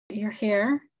you're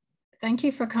here. Thank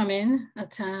you for coming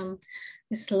at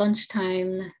this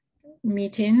lunchtime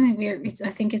meeting. I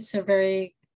think it's a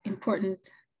very important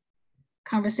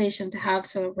conversation to have,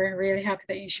 so we're really happy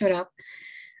that you showed up.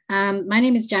 My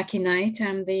name is Jackie Knight.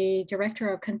 I'm the Director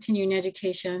of Continuing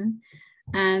Education,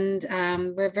 and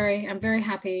I'm very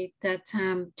happy that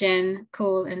Jen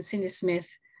Cole and Cindy Smith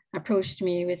approached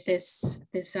me with this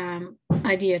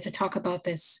idea to talk about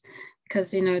this,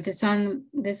 because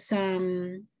this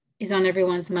is on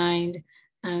everyone's mind,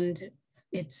 and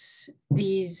it's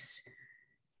these.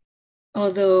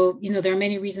 Although there are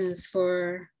many reasons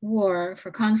for war,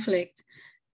 for conflict,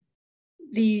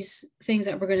 these things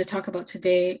that we're going to talk about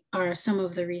today are some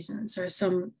of the reasons, or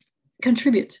some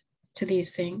contribute to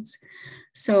these things.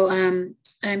 So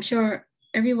I'm sure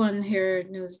everyone here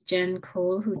knows Jen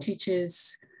Cole, who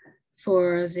teaches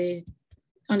for the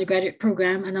undergraduate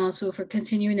program and also for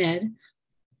continuing ed,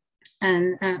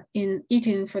 and in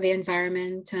Eating for the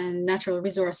Environment and Natural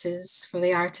Resources for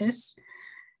the Artists.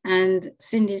 And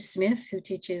Cindy Smith, who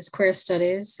teaches queer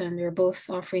studies, and we're both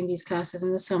offering these classes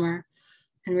in the summer.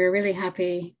 And we're really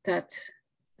happy that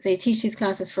they teach these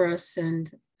classes for us, and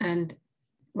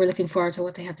we're looking forward to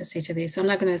what they have to say today. So I'm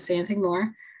not going to say anything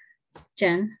more.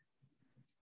 Jen?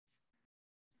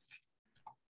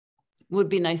 Would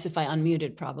be nice if I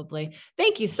unmuted, probably.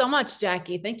 Thank you so much,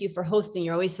 Jackie. Thank you for hosting.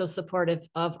 You're always so supportive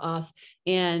of us.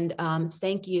 And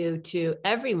thank you to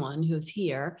everyone who's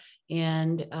here.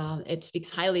 And it speaks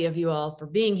highly of you all for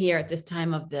being here at this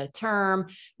time of the term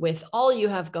with all you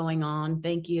have going on.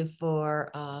 Thank you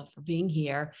for being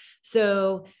here.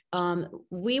 So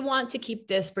we want to keep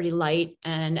this pretty light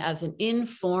and as an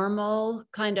informal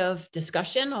kind of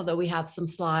discussion, although we have some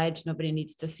slides. Nobody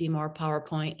needs to see more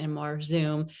PowerPoint and more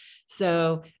Zoom.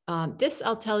 So this,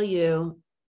 I'll tell you,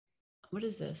 what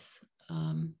is this?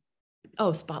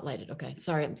 Oh, spotlighted. Okay.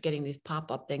 Sorry, I'm getting these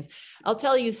pop-up things. I'll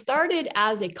tell you, started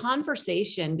as a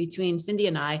conversation between Cindy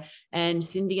and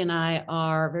I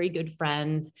are very good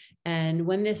friends. And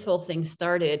when this whole thing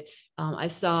started, I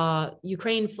saw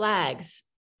Ukraine flags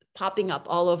popping up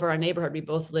all over our neighborhood. We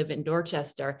both live in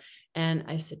Dorchester. And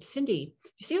I said, Cindy,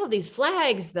 you see all these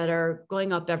flags that are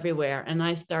going up everywhere? And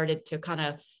I started to kind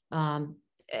of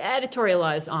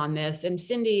editorialize on this. And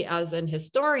Cindy, as an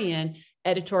historian,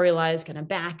 editorialized kind of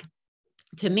back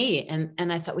to me.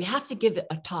 And I thought, we have to give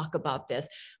a talk about this.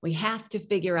 We have to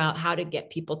figure out how to get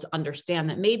people to understand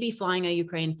that maybe flying a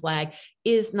Ukraine flag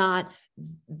is not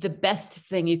the best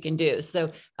thing you can do.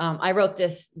 So I wrote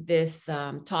this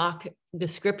talk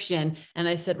description, and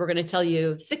I said, we're going to tell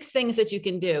you 6 things that you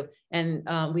can do. And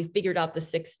we figured out the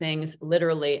 6 things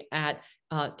literally at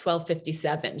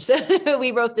 12:57. So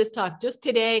we wrote this talk just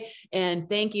today, and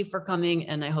thank you for coming.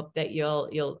 And I hope that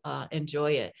you'll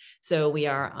enjoy it. So we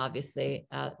are obviously,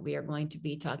 we are going to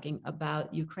be talking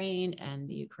about Ukraine and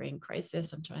the Ukraine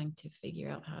crisis. I'm trying to figure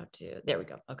out how to, there we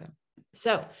go. Okay.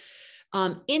 So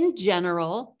in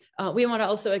general, we want to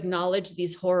also acknowledge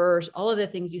these horrors, all of the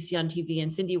things you see on TV,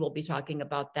 and Cindy will be talking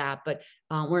about that, but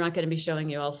we're not going to be showing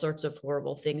you all sorts of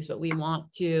horrible things, but we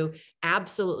want to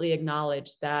absolutely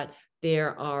acknowledge that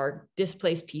there are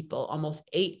displaced people. Almost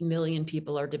 8 million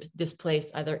people are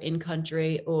displaced either in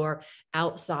country or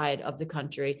outside of the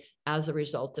country as a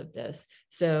result of this.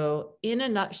 So in a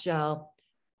nutshell,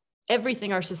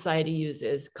 everything our society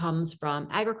uses comes from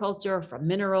agriculture, from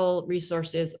mineral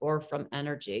resources, or from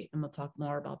energy. And we'll talk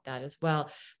more about that as well.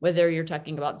 Whether you're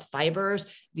talking about fibers,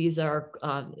 these are,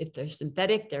 if they're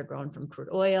synthetic, they're grown from crude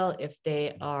oil. If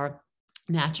they are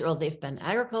natural, they've been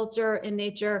agriculture in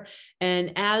nature.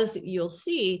 And as you'll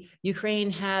see, Ukraine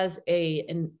has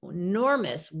an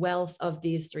enormous wealth of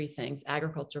these 3 things: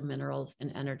 agriculture, minerals,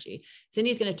 and energy.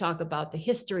 Cindy's going to talk about the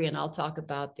history, and I'll talk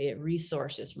about the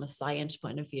resources from a science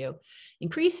point of view.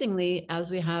 Increasingly, as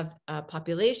we have a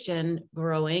population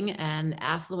growing and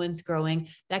affluence growing,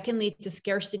 that can lead to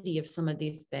scarcity of some of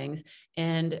these things.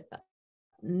 And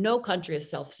no country is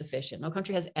self-sufficient. No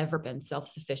country has ever been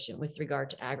self-sufficient with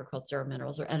regard to agriculture,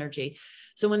 minerals, or energy.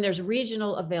 So when there's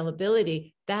regional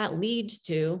availability, that leads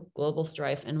to global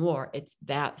strife and war. It's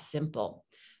that simple.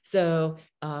 So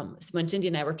when Cindy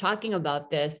and I were talking about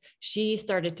this, she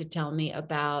started to tell me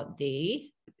about the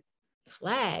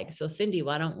flag. So Cindy,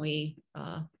 why don't we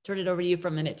turn it over to you for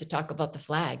a minute to talk about the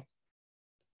flag?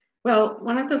 Well,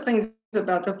 one of the things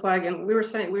about the flag, and we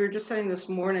were just saying this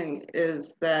morning,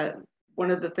 is that one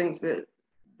of the things that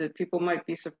people might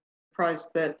be surprised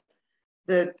that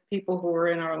people who are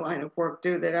in our line of work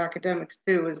do, that academics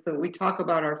do, is that we talk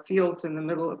about our fields in the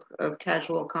middle of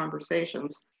casual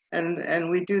conversations. And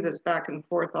we do this back and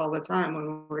forth all the time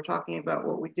when we're talking about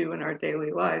what we do in our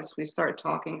daily lives. We start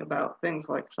talking about things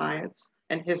like science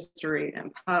and history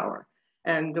and power.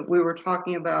 And we were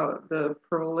talking about the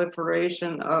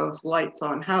proliferation of lights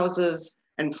on houses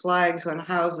and flags on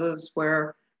houses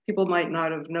where people might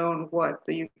not have known what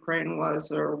the Ukraine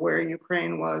was or where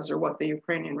Ukraine was or what the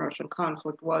Ukrainian-Russian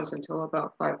conflict was until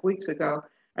about 5 weeks ago.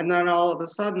 And then all of a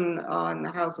sudden on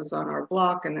the houses on our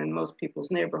block and in most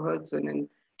people's neighborhoods and in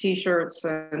T-shirts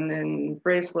and in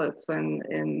bracelets and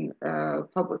in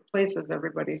public places,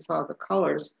 everybody saw the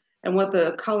colors. And what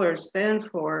the colors stand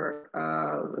for,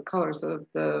 the colors of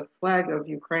the flag of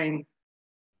Ukraine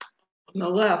on the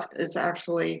left is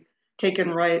actually taken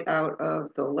right out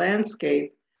of the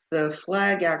landscape. The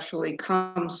flag actually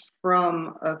comes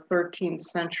from a 13th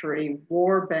century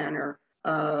war banner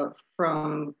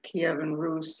from Kievan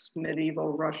Rus,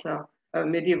 medieval Russia,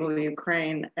 medieval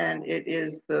Ukraine, and it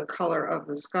is the color of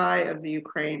the sky of the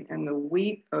Ukraine and the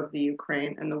wheat of the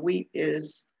Ukraine. And the wheat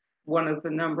is one of the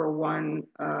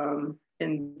 #1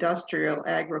 industrial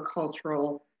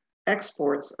agricultural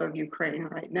exports of Ukraine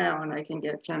right now. And I can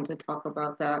get Jen to talk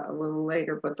about that a little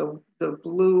later, but the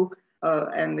blue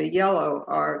and the yellow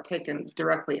are taken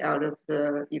directly out of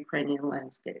the Ukrainian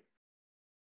landscape.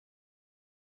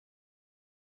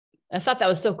 I thought that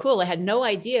was so cool. I had no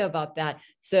idea about that.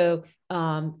 So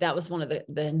that was one of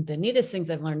the neatest things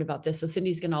I've learned about this. So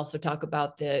Cindy's going to also talk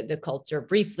about the culture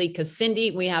briefly, because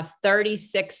Cindy, we have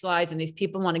 36 slides and these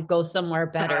people want to go somewhere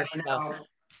better.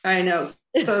 I know.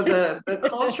 So the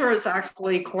culture is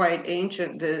actually quite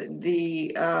ancient.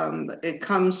 It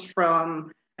comes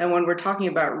from, and when we're talking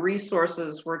about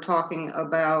resources, we're talking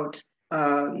about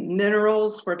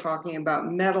minerals, we're talking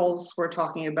about metals, we're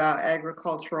talking about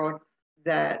agricultural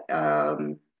that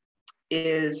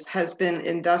has been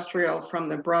industrial from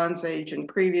the Bronze Age and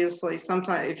previously.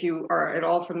 Sometimes, if you are at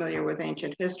all familiar with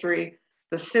ancient history,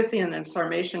 the Scythian and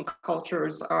Sarmatian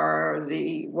cultures are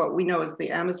what we know as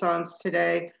the Amazons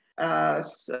today.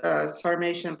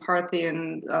 Sarmatian,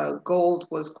 Parthian gold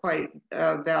was quite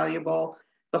valuable.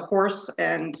 The horse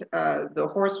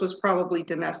was probably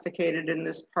domesticated in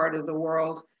this part of the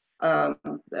world.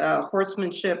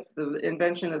 Horsemanship, the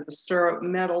invention of the stirrup,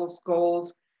 metals,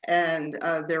 gold, and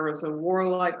there was a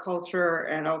warlike culture.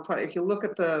 And I'll tell you, if you look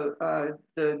at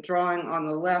the drawing on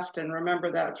the left, and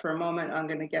remember that for a moment, I'm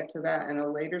going to get to that in a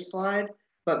later slide.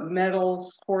 But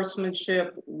metals,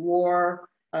 horsemanship, war,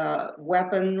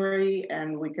 weaponry,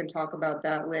 and we can talk about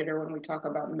that later when we talk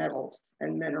about metals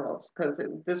and minerals, because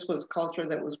this was culture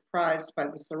that was prized by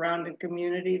the surrounding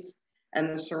communities. And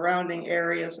the surrounding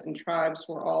areas and tribes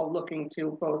were all looking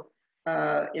to both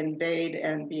invade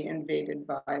and be invaded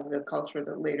by the culture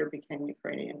that later became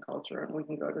Ukrainian culture. And we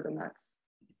can go to the next.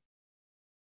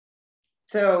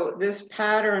 So this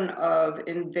pattern of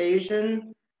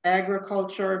invasion,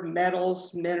 agriculture,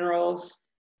 metals, minerals,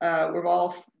 we've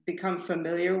all become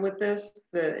familiar with this.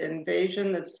 The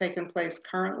invasion that's taken place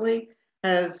currently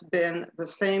has been the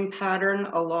same pattern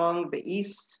along the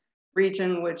east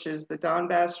region, which is the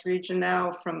Donbass region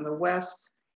now, from the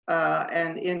west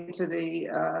and into the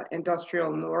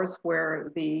industrial north,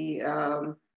 where the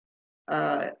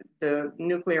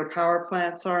nuclear power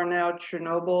plants are now,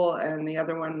 Chernobyl, and the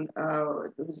other one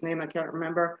whose name I can't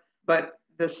remember. But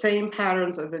the same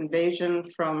patterns of invasion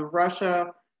from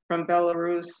Russia, from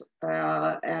Belarus,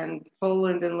 and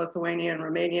Poland and Lithuania and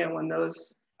Romania, when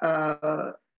those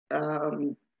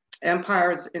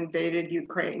empires invaded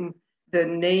Ukraine. The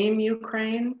name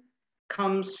Ukraine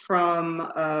comes from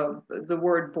the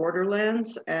word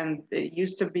borderlands, and it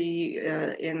used to be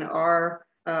in our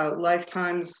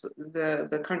lifetimes,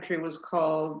 the country was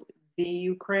called the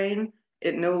Ukraine.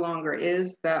 It no longer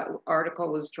is. That article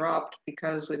was dropped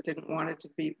because it didn't want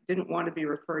to be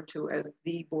referred to as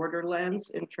the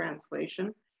borderlands in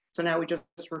translation. So now we just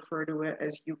refer to it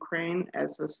as Ukraine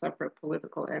as a separate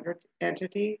political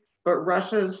entity. But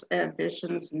Russia's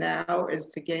ambitions now is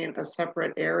to gain a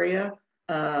separate area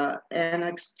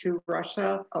annexed to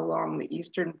Russia along the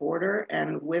eastern border,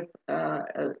 and with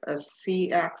a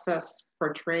sea access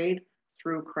for trade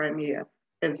through Crimea.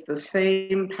 It's the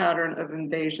same pattern of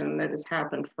invasion that has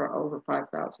happened for over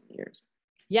 5,000 years.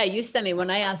 Yeah, you sent me,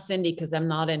 when I asked Cindy, because I'm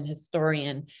not an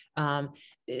historian,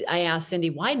 I asked Cindy,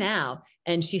 why now?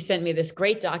 And she sent me this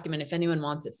great document. If anyone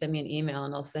wants it, send me an email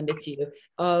and I'll send it to you,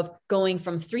 of going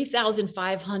from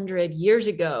 3,500 years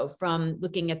ago, from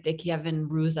looking at the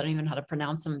Kievan Rus, I don't even know how to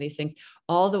pronounce some of these things,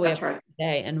 all the way That's up right. to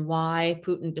today, and why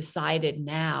Putin decided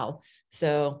now.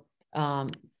 So,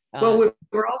 well,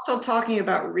 we're also talking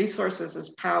about resources as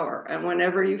power. And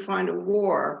whenever you find a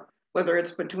war, whether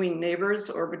it's between neighbors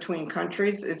or between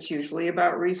countries, it's usually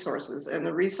about resources, and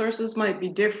the resources might be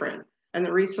different. And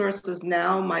the resources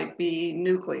now might be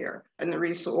nuclear, and the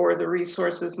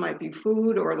resources might be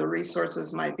food, or the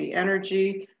resources might be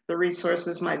energy, the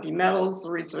resources might be metals,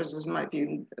 the resources might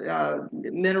be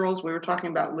minerals. We were talking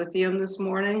about lithium this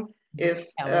morning. If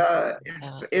the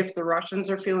Russians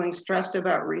are feeling stressed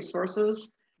about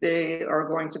resources, they are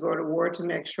going to go to war to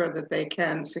make sure that they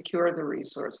can secure the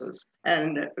resources.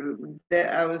 And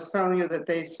I was telling you that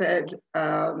they said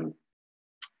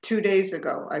 2 days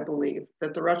ago, I believe,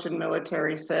 that the Russian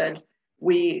military said,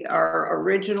 our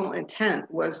original intent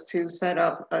was to set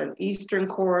up an eastern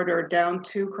corridor down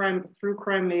through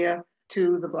Crimea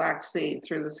to the Black Sea,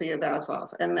 through the Sea of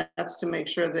Azov. And that's to make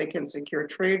sure they can secure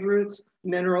trade routes,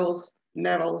 minerals,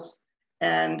 metals,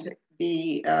 and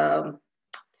the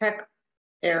tech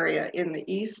area in the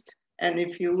east. And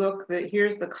if you look,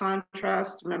 here's the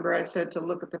contrast. Remember I said to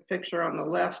look at the picture on the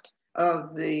left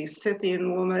of the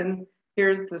Scythian woman.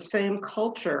 Here's the same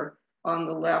culture on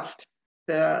the left,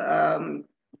 the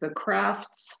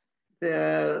crafts,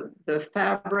 the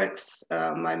fabrics.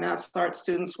 My mass art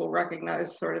students will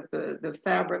recognize sort of the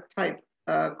fabric type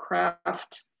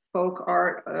craft, folk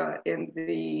art in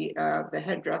the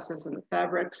headdresses and the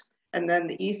fabrics. And then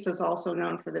the East is also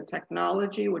known for the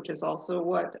technology, which is also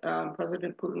what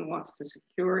President Putin wants to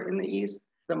secure in the East.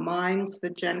 The mines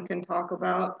that Jen can talk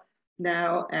about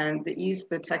now, and the East,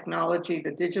 the technology,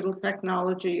 the digital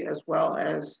technology, as well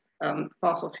as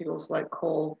fossil fuels like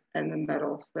coal and the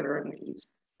metals that are in the East.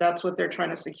 That's what they're trying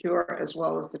to secure, as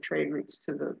well as the trade routes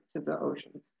to the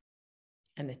oceans.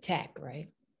 And the tech, right?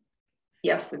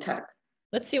 Yes, the tech.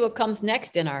 Let's see what comes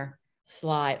next in our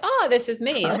slide. Oh, this is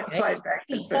me. Okay.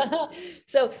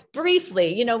 So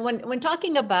briefly, when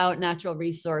talking about natural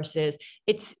resources,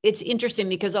 it's interesting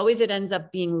because always it ends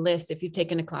up being lists. If you've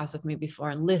taken a class with me before,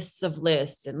 and lists of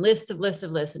lists and lists of lists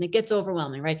of lists, and it gets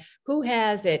overwhelming, right? Who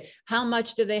has it? How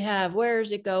much do they have? Where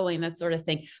is it going? That sort of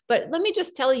thing. But let me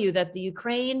just tell you that the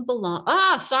Ukraine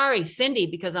sorry, Cindy,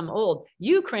 because I'm old.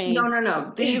 Ukraine.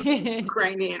 No. The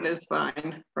Ukrainian is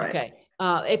fine. Right. Okay.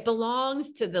 It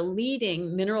belongs to the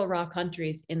leading mineral rock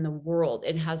countries in the world.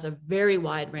 It has a very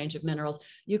wide range of minerals.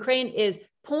 Ukraine is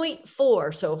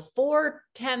 0.4, so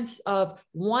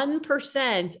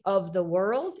 0.4% of the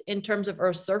world in terms of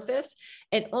Earth's surface.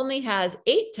 It only has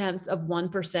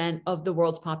 0.8% of the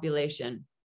world's population.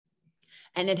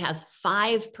 And it has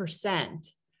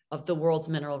 5% of the world's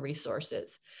mineral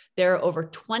resources. There are over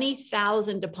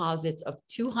 20,000 deposits of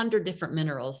 200 different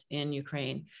minerals in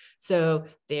Ukraine. So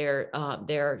there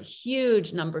are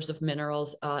huge numbers of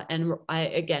minerals. And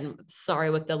again, sorry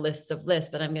with the lists of lists,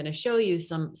 but I'm going to show you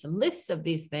some lists of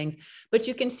these things. But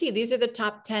you can see these are the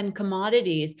top 10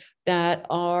 commodities that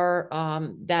are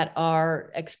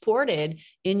exported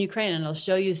in Ukraine. And I'll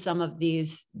show you some of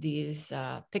these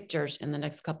pictures in the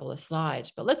next couple of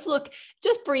slides. But let's look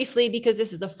just briefly, because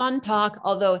this is a fun talk,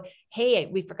 although, hey,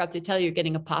 we forgot to tell you, you're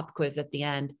getting a pop quiz at the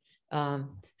end.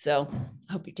 So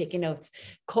I hope you're taking notes.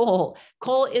 Coal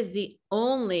is the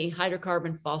only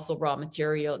hydrocarbon fossil raw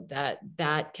material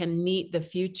that can meet the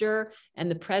future and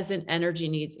the present energy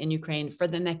needs in Ukraine for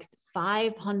the next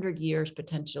 500 years,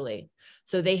 potentially.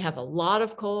 So they have a lot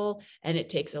of coal, and it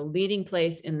takes a leading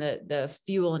place in the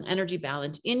fuel and energy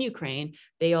balance in Ukraine.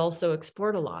 They also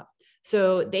export a lot.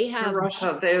 So they have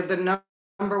Russia. They're the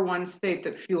number one state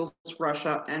that fuels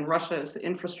Russia, and Russia's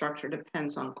infrastructure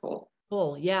depends on coal.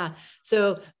 Coal, yeah.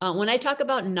 So when I talk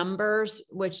about numbers,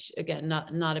 which again,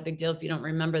 not a big deal if you don't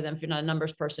remember them, if you're not a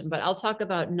numbers person, but I'll talk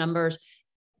about numbers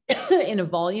in a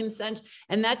volume sense,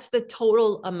 and that's the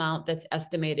total amount that's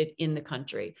estimated in the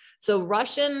country. So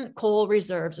Ukraine coal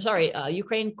reserves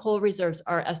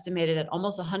are estimated at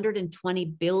almost 120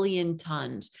 billion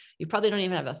tons. You probably don't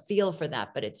even have a feel for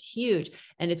that, but it's huge,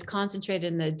 and it's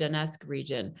concentrated in the Donetsk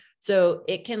region. So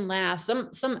it can last,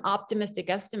 some optimistic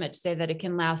estimates say that it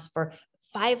can last for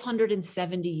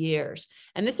 570 years.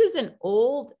 And this is an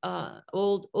old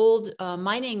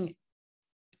mining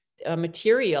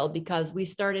material, because they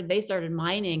started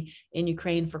mining in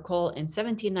Ukraine for coal in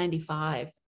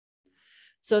 1795.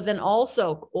 So then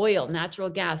also oil, natural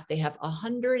gas, they have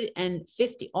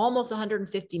almost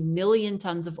 150 million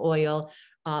tons of oil,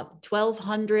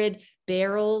 1,200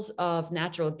 barrels of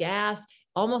natural gas,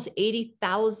 almost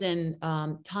 80,000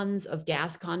 tons of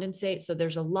gas condensate. So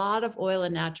there's a lot of oil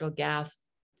and natural gas.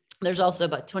 There's also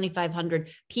about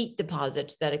 2,500 peat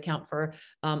deposits that account for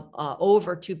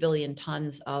over 2 billion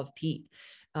tons of peat.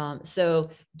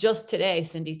 So just today,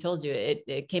 Cindy told you,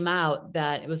 it came out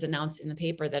that it was announced in the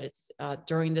paper that it's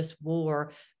during this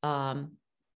war,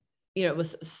 it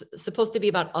was supposed to be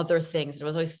about other things. And I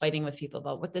was always fighting with people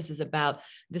about what this is about.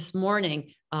 This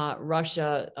morning,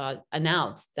 Russia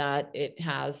announced that it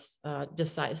has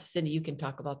decided. Cindy, you can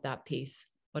talk about that piece.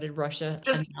 What did Russia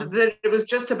just announce? that it was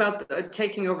just about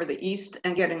taking over the east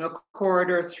and getting a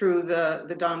corridor through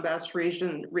the Donbass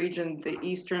region, the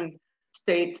eastern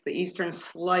states, the eastern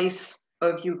slice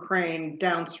of Ukraine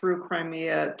down through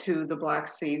Crimea to the Black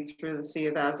Sea through the Sea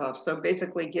of Azov. So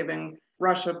basically giving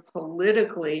Russia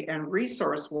politically and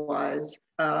resource-wise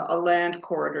a land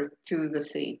corridor to the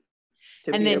sea.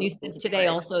 And then you said today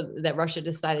also that Russia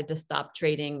decided to stop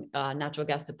trading natural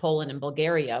gas to Poland and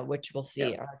Bulgaria, which we'll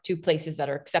see are two places that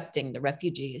are accepting the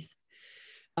refugees.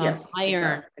 Yes, iron,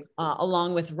 exactly.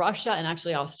 Along with Russia and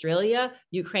actually Australia,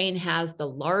 Ukraine has the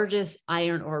largest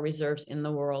iron ore reserves in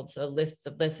the world. So lists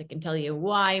of lists, I can tell you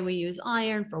why we use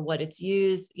iron, for what it's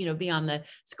used, beyond the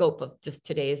scope of just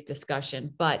today's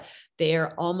discussion. But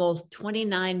they're almost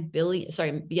 29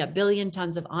 billion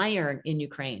tons of iron in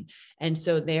Ukraine. And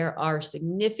so there are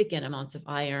significant amounts of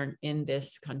iron in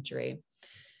this country.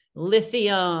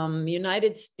 Lithium,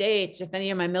 United States, if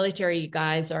any of my military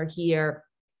guys are here,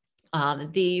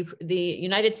 the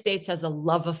United States has a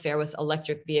love affair with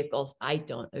electric vehicles. I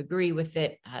don't agree with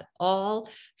it at all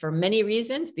for many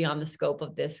reasons beyond the scope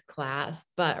of this class,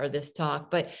 or this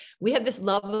talk, but we have this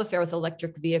love affair with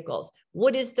electric vehicles.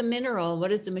 What is the mineral?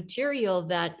 What is the material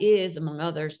that is, among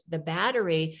others, the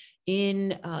battery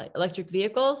in electric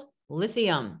vehicles?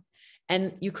 Lithium.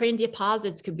 And Ukraine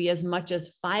deposits could be as much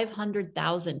as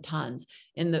 500,000 tons.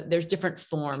 There's different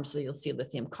forms. So you'll see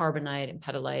lithium carbonate and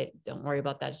petalite. Don't worry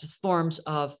about that. It's just forms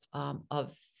of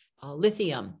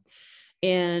lithium.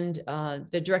 And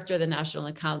the director of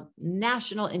the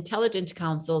National Intelligence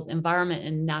Council's Environment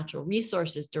and Natural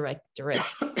Resources Directorate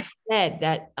said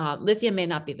that lithium may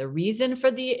not be the reason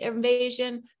for the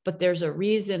invasion, but there's a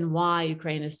reason why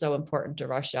Ukraine is so important to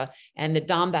Russia. And the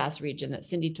Donbass region that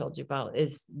Cindy told you about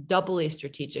is doubly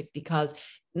strategic because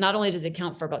not only does it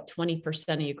account for about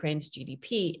 20% of Ukraine's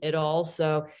GDP, it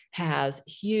also has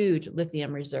huge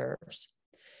lithium reserves.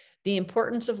 The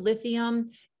importance of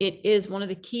lithium, it is one of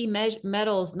the key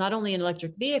metals, not only in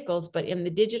electric vehicles, but in the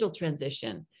digital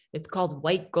transition. It's called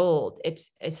white gold. It's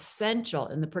essential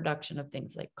in the production of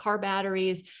things like car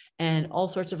batteries and all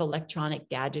sorts of electronic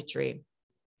gadgetry.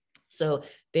 So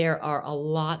there are a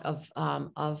lot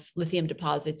of lithium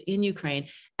deposits in Ukraine,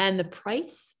 and the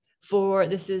price for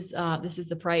this is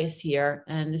the price here,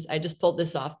 and I just pulled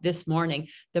this off this morning.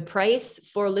 The price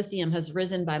for lithium has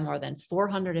risen by more than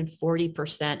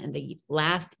 440% in the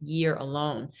last year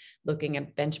alone, looking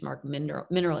at benchmark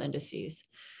mineral indices.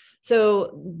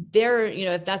 So there,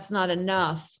 if that's not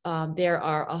enough, there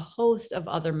are a host of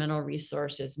other mineral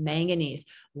resources. Manganese,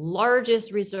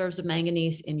 largest reserves of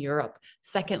manganese in Europe,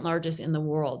 second largest in the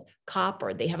world.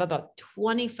 Copper, they have about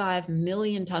 25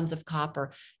 million tons of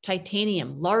copper.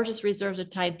 Titanium, largest reserves of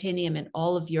titanium in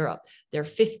all of Europe. There are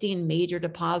 15 major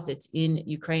deposits in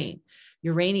Ukraine.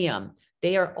 Uranium,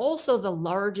 they are also the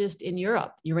largest in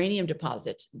Europe, uranium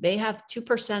deposits. They have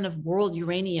 2% of world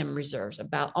uranium reserves,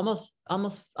 about almost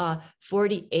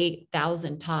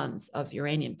 48,000 tons of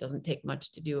uranium. Doesn't take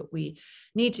much to do what we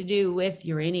need to do with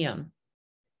uranium.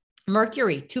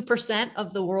 Mercury, 2%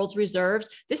 of the world's reserves.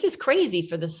 This is crazy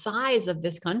for the size of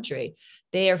this country.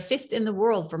 They are fifth in the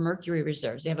world for mercury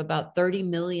reserves. They have about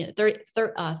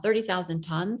 30,000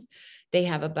 tons. They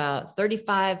have about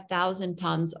 35,000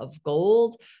 tons of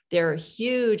gold. There are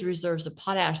huge reserves of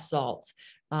potash salts.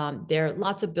 There are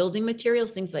lots of building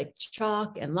materials, things like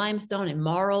chalk and limestone and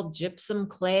marl, gypsum,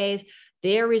 clays.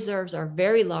 Their reserves are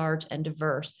very large and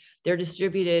diverse. They're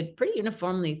distributed pretty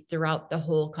uniformly throughout the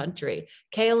whole country.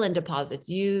 Kaolin deposits,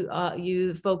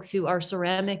 you folks who are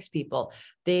ceramics people,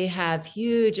 they have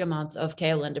huge amounts of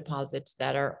kaolin deposits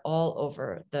that are all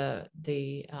over the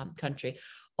country.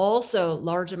 Also,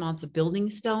 large amounts of building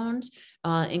stones,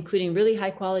 including really high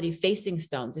quality facing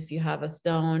stones. If you have a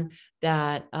stone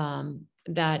that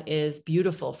is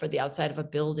beautiful for the outside of a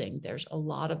building, there's a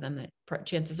lot of them that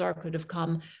chances are could have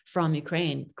come from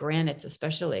Ukraine, granites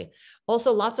especially.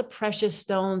 Also, lots of precious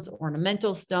stones,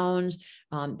 ornamental stones.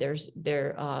 There's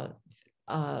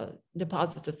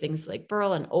deposits of things like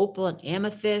beryl and opal and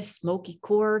amethyst, smoky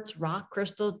quartz, rock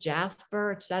crystal,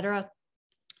 jasper, etc.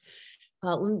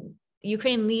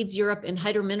 Ukraine leads Europe in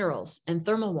hydrominerals and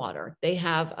thermal water. They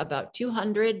have about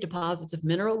 200 deposits of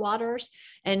mineral waters.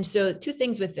 And so two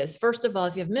things with this. First of all,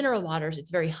 if you have mineral waters, it's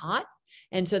very hot.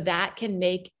 And so that can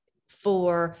make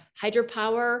for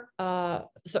hydropower,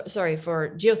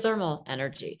 for geothermal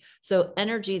energy. So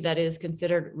energy that is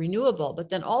considered renewable, but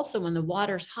then also when the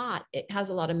water's hot, it has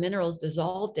a lot of minerals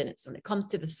dissolved in it. So when it comes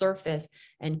to the surface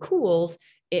and cools,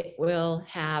 it will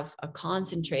have a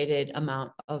concentrated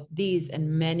amount of these and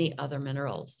many other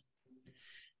minerals.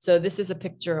 So this is a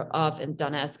picture of, and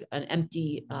done as an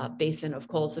empty basin of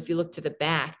coal. So if you look to the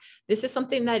back, this is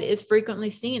something that is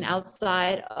frequently seen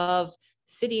outside of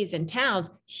cities and towns,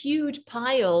 huge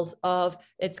piles of,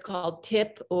 it's called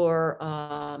tip or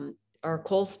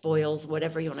coal spoils,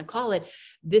 whatever you want to call it.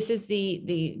 This is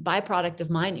the byproduct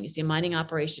of mining. You see a mining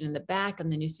operation in the back,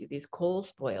 and then you see these coal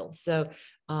spoils. So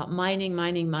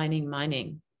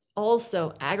mining.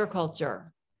 Also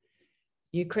agriculture.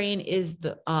 Ukraine is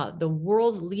the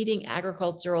world's leading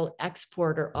agricultural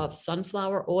exporter of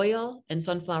sunflower oil and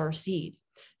sunflower seed.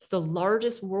 It's the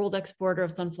largest world exporter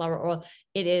of sunflower oil.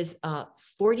 It is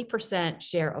 40%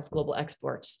 share of global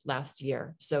exports last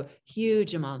year. So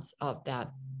huge amounts of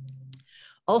that.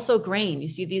 Also grain, you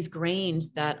see these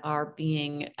grains that are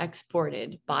being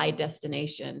exported by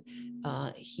destination.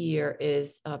 Here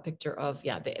is a picture of,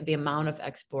 the amount of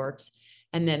exports.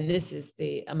 And then this is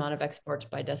the amount of exports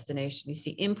by destination. You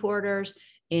see importers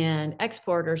and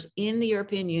exporters in the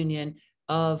European Union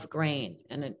of grain.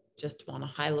 And I just want to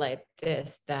highlight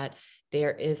this, that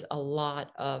there is a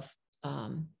lot of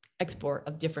export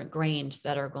of different grains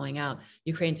that are going out.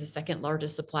 Ukraine is the second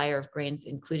largest supplier of grains,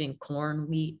 including corn,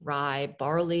 wheat, rye,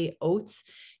 barley, oats.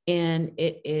 And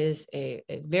it is a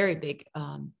very big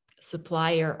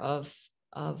supplier of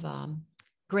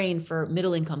grain for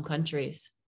middle-income countries.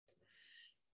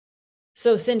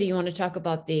 So Cindy, you want to talk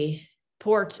about the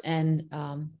ports and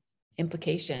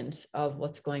implications of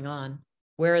what's going on?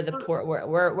 Where are the port?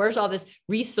 Where's all this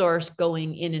resource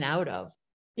going in and out of?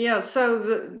 Yeah,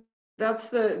 so that's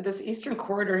this eastern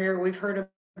corridor here. We've heard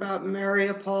about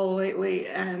Mariupol lately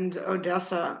and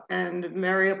Odessa, and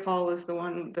Mariupol is the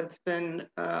one that's been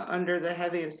under the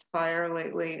heaviest fire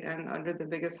lately and under the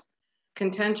biggest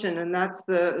contention, and that's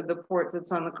the port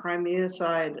that's on the Crimea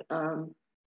side of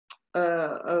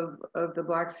the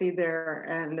Black Sea there,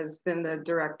 and has been the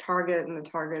direct target and the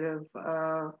target of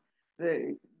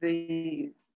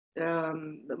the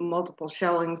multiple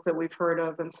shellings that we've heard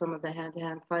of and some of the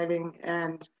hand-to-hand fighting.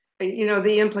 And you know,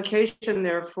 the implication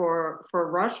there for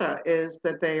Russia is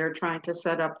that they are trying to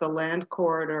set up the land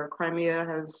corridor.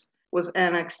 Crimea was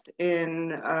annexed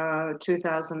in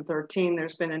 2013.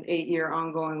 There's been an 8-year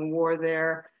ongoing war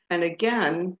there, and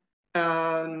again,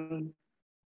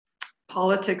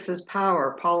 politics is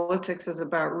power. Politics is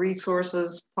about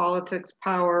resources. Politics,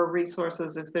 power,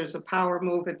 resources. If there's a power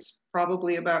move, it's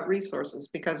probably about resources,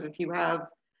 because if you have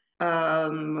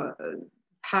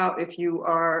if you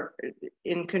are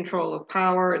in control of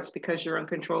power, it's because you're in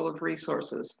control of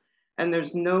resources. And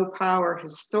there's no power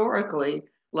historically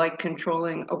like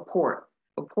controlling a port.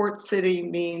 A port city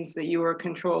means that you are in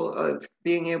control of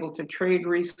being able to trade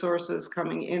resources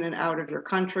coming in and out of your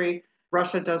country.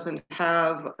 Russia doesn't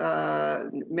have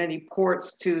many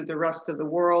ports to the rest of the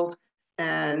world.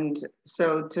 And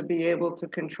so to be able to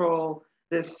control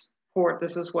this port,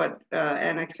 this is what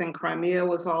annexing Crimea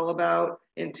was all about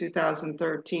in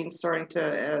 2013, starting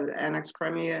to annex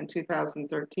Crimea in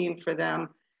 2013 for them,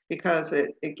 because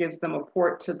it gives them a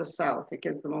port to the south. It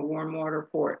gives them a warm water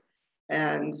port.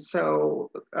 And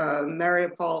so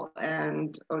Mariupol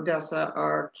and Odessa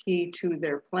are key to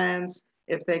their plans.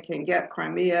 If they can get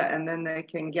Crimea and then they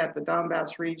can get the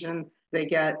Donbass region, they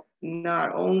get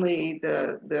not only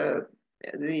the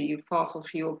fossil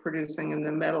fuel producing and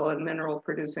the metal and mineral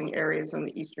producing areas in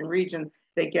the eastern region,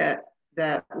 they get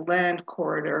that land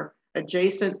corridor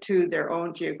adjacent to their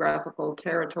own geographical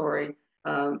territory,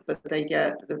 but they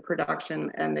get the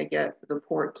production and they get the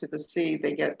port to the sea.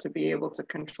 They get to be able to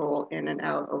control in and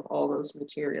out of all those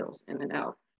materials in and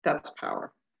out. That's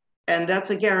power. And that's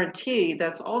a guarantee.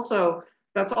 That's also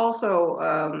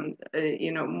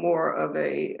you know, more of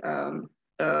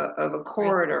a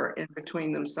corridor in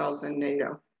between themselves and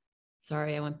NATO.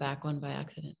 Sorry, I went back one by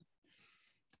accident.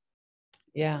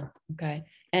 Yeah, okay.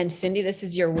 And Cindy, this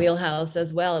is your wheelhouse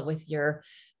as well, with your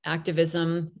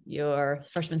activism, your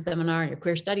freshman seminar, and your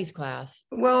queer studies class.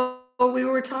 Well, we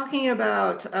were talking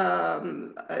about,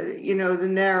 you know, the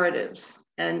narratives,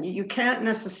 and you can't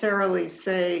necessarily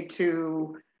say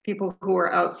to people who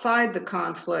are outside the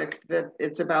conflict that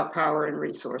it's about power and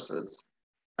resources.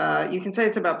 You can say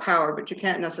it's about power, but you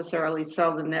can't necessarily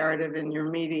sell the narrative in your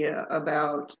media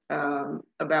about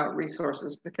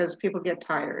resources, because people get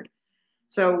tired.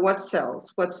 So what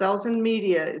sells? What sells in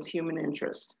media is human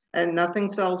interest, and nothing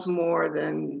sells more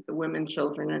than the women,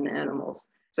 children, and animals.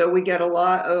 So we get a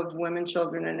lot of women,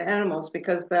 children, and animals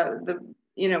because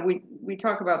you know, we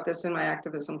talk about this in my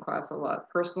activism class a lot.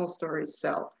 Personal stories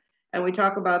sell. And we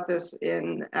talk about this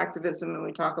in activism, and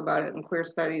we talk about it in queer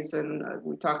studies, and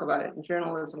we talk about it in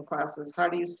journalism classes. How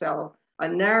do you sell a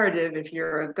narrative if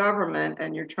you're a government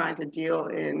and you're trying to deal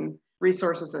in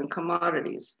resources and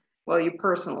commodities. Well, you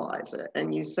personalize it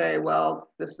and you say, well,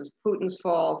 this is Putin's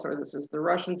fault, or this is the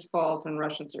Russians' fault, and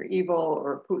Russians are evil,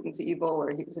 or Putin's evil,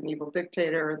 or he's an evil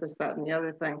dictator, or this, that, and the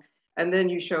other thing. And then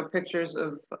you show pictures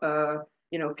of,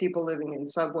 people living in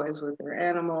subways with their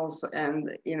animals.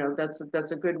 And,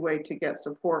 that's a good way to get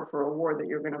support for a war that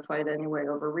you're going to fight anyway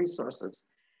over resources.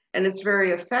 And it's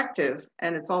very effective,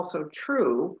 and it's also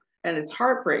true, and it's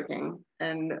heartbreaking.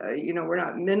 And, we're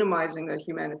not minimizing the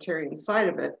humanitarian side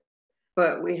of it,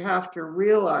 but we have to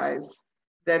realize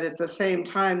that at the same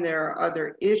time, there are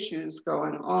other issues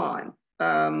going on.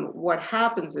 What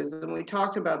happens is, and we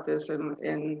talked about this in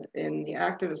the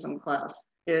activism class,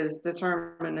 is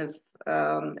determine if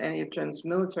any of Jen's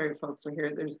military folks are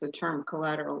here, there's the term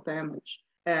collateral damage.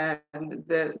 And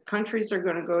the countries are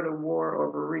going to go to war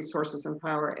over resources and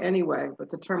power anyway, but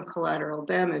the term collateral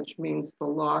damage means the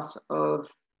loss of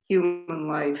human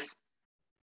life,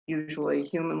 usually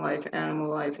human life, animal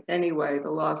life anyway, the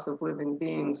loss of living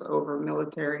beings over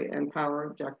military and power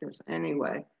objectives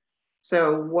anyway.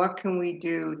 So what can we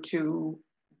do to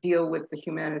deal with the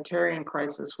humanitarian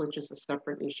crisis, which is a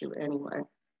separate issue anyway?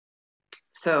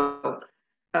 So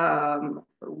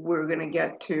we're going to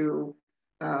get to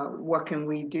what can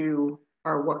we do,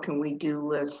 or what can we do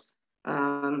list,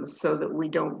 so that we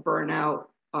don't burn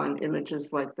out on images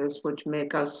like this, which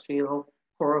make us feel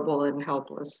horrible and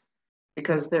helpless,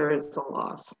 because there is a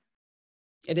loss.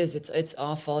 It is. It's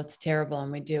awful. It's terrible.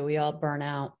 And we all burn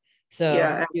out. So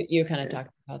yeah, you kind of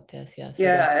talked about this. Yeah. So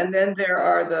and then there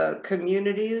are the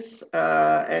communities,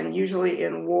 and usually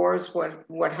in wars,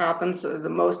 what happens, the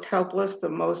most helpless, the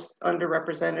most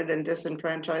underrepresented and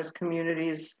disenfranchised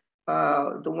communities,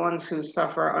 the ones who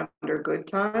suffer under good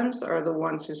times are the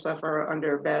ones who suffer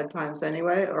under bad times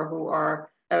anyway, or who are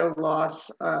at a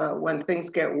loss when things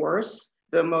get worse.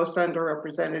 The most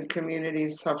underrepresented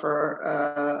communities suffer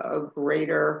a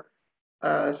greater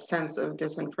sense of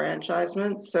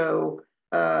disenfranchisement. So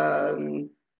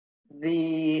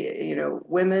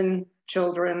women,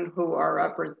 children who are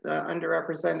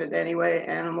underrepresented anyway,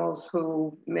 animals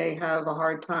who may have a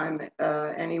hard time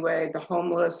anyway, the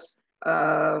homeless,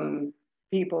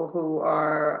 people who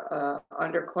are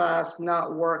underclass,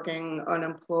 not working,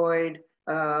 unemployed,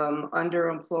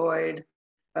 underemployed,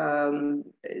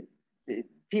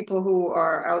 people who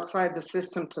are outside the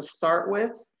system to start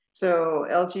with. So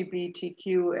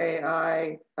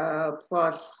LGBTQAI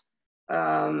plus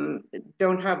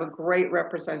don't have a great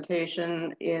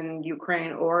representation in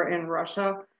Ukraine or in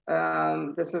Russia.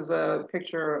 This is a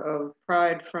picture of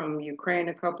Pride from Ukraine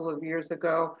a couple of years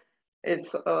ago.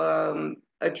 It's a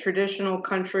traditional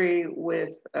country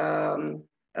with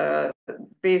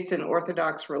based in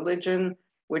Orthodox religion,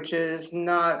 which is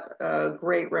not a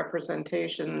great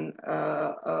representation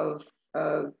of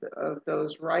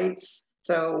those rights.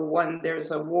 So when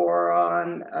there's a war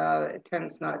on, it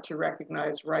tends not to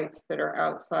recognize rights that are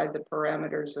outside the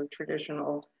parameters of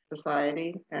traditional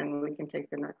society. And we can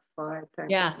take the next slide. Thank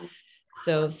you.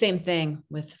 So same thing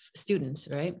with students,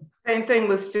 right? Same thing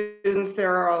with students.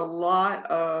 There are a lot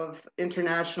of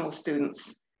international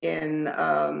students in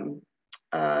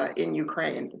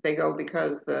Ukraine. They go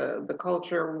because the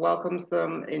culture welcomes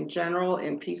them in general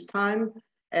in peacetime,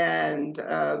 and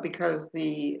because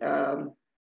the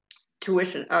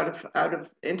tuition out of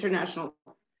international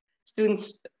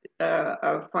students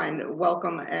find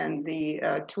welcome, and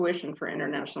the tuition for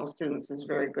international students is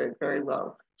very good, very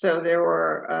low. So there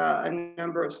were a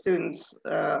number of students,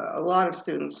 a lot of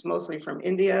students, mostly from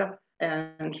India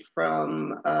and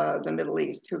from the Middle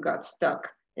East, who got stuck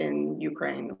in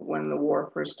Ukraine when the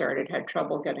war first started, had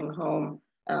trouble getting home.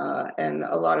 And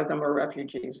a lot of them are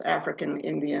refugees, African,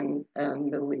 Indian,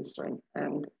 and Middle Eastern.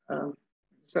 And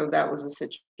so that was the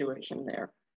situation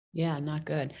there. Yeah, not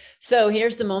good. So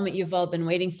here's the moment you've all been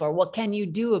waiting for. What can you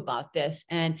do about this?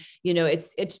 And,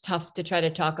 it's tough to try to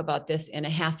talk about this in a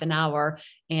half an hour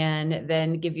and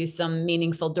then give you some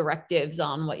meaningful directives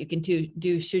on what you can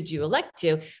do should you elect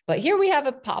to. But here we have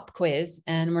a pop quiz,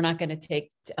 and we're not going to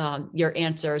take your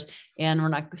answers, and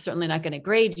we're certainly not going to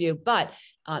grade you, but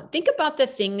think about the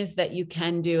things that you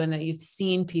can do and that you've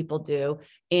seen people do.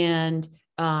 And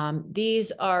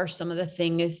these are some of the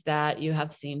things that you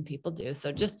have seen people do.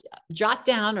 So just jot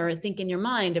down or think in your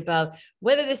mind about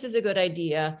whether this is a good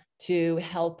idea to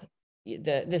help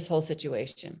this whole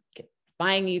situation.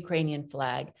 Buying a Ukrainian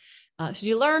flag, Should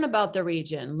you learn about the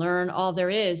region, learn all there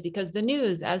is? Because the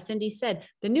news, as Cindy said,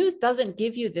 the news doesn't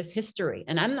give you this history.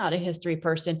 And I'm not a history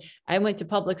person. I went to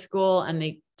public school and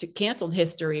they canceled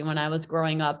history when I was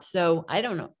growing up. So I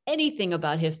don't know anything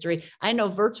about history. I know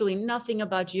virtually nothing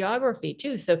about geography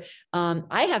too. So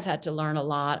I have had to learn a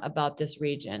lot about this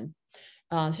region.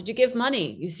 Should you give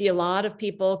money? You see a lot of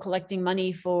people collecting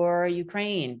money for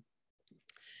Ukraine.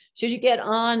 Should you get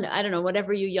on, I don't know,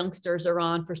 whatever you youngsters are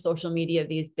on for social media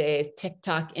these days,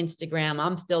 TikTok, Instagram?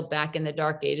 I'm still back in the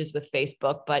dark ages with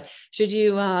Facebook, but should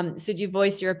you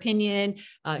voice your opinion?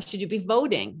 Should you be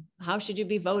voting? How should you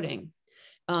be voting?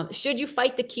 Should you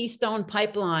fight the Keystone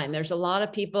Pipeline? There's a lot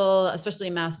of people, especially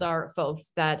Mass Art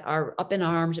folks, that are up in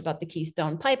arms about the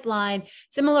Keystone Pipeline.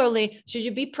 Similarly, should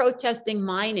you be protesting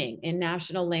mining in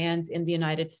national lands in the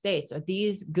United States? Are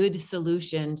these good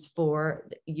solutions for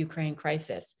the Ukraine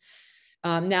crisis?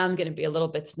 Now I'm going to be a little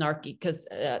bit snarky because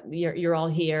you're all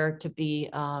here to be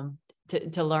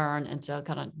to learn, and so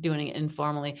kind of doing it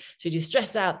informally. Should you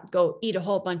stress out, go eat a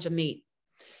whole bunch of meat?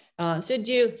 Should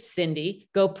you, Cindy,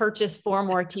 go purchase 4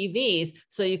 more TVs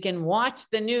so you can watch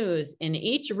the news in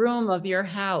each room of your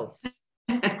house?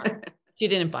 She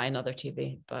didn't buy another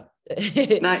TV, but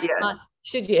not yet.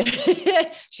 Should you?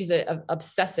 She's an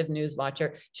obsessive news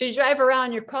watcher. Should you drive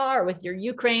around your car with your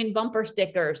Ukraine bumper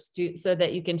stickers so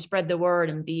that you can spread the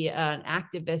word and be an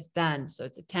activist then? So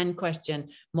it's a 10-question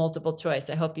multiple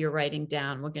choice. I hope you're writing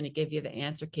down. We're going to give you the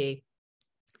answer key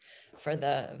for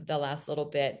the last little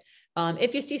bit.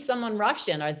 If you see someone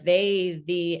Russian, are they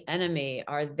the enemy?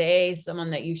 Are they someone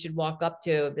that you should walk up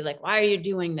to and be like, why are you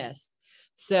doing this?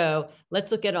 So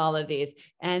let's look at all of these.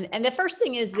 And the first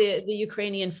thing is the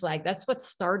Ukrainian flag. That's what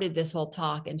started this whole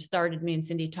talk and started me and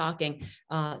Cindy talking,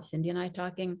 Cindy and I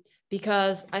talking,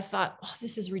 because I thought, oh,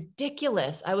 this is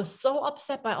ridiculous. I was so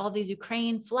upset by all these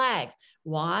Ukraine flags.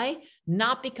 Why?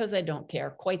 Not because I don't care,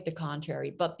 quite the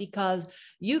contrary, but because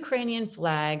Ukrainian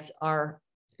flags are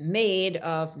made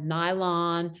of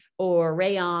nylon or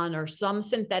rayon or some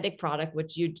synthetic product,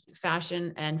 which you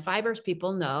fashion and fibers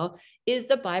people know is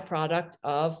the byproduct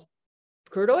of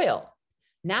crude oil,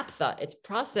 naphtha. It's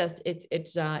processed.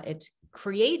 It's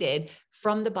created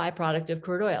from the byproduct of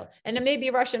crude oil, and it may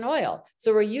be Russian oil.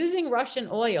 So we're using Russian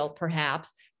oil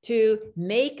perhaps to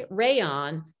make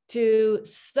rayon to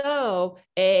sew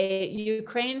a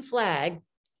Ukraine flag.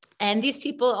 And these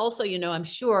people also, you know, I'm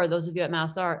sure those of you at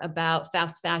Mass Art about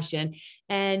fast fashion,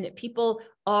 and people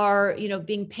are, you know,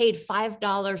 being paid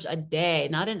 $5 a day,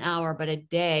 not an hour, but a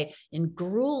day in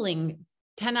grueling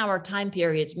 10-hour time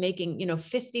periods, making, you know,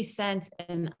 50 cents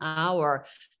an hour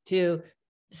to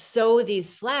sew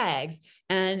these flags.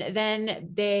 And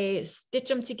then they stitch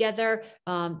them together,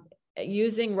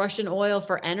 using Russian oil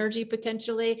for energy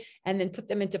potentially, and then put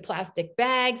them into plastic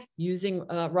bags using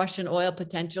Russian oil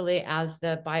potentially as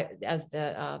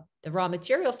the raw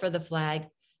material for the flag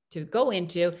to go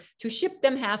into, to ship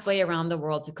them halfway around the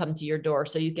world to come to your door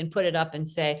so you can put it up and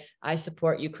say, I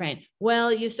support Ukraine.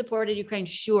 Well, you supported Ukraine,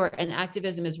 sure, and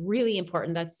activism is really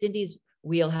important. That's Cindy's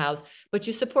wheelhouse, but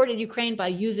you supported Ukraine by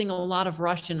using a lot of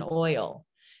Russian oil.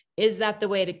 Is that the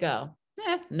way to go?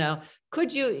 No.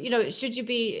 Could you, you know, should you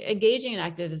be engaging in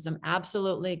activism?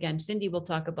 Absolutely. Again, Cindy will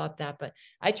talk about that, but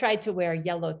I tried to wear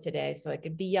yellow today so I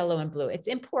could be yellow and blue. It's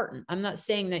important. I'm not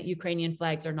saying that Ukrainian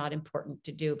flags are not important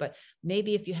to do, but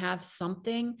maybe if you have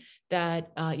something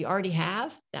that you already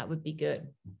have, that would be good.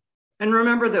 And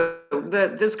remember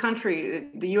that this country,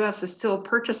 the US, is still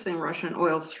purchasing Russian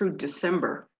oil through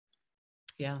December.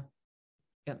 Yeah.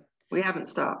 Yep. We haven't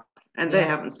stopped, and they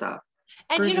haven't stopped.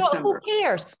 And you know, December. who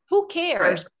cares? Who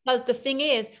cares? Right. Because the thing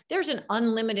is, there's an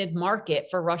unlimited market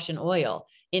for Russian oil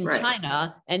in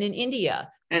China and in India.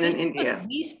 And just in India.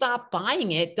 We stop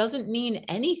buying it doesn't mean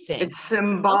anything. It's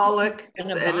symbolic,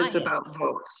 and it's about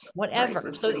votes. Whatever.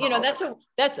 Right? So, you know,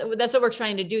 that's what we're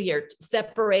trying to do here. To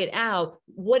separate out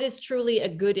what is truly a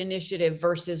good initiative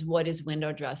versus what is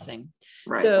window dressing.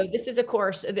 Right. So this is a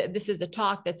course, this is a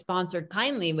talk that's sponsored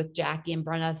kindly with Jackie and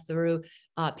Brenna through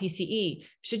PCE.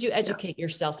 Should you educate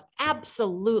yourself?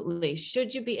 Absolutely.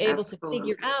 Should you be able to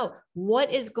figure out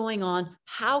what is going on?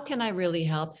 How can I really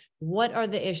help? What are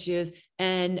the issues?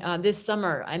 And this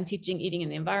summer, I'm teaching Eating in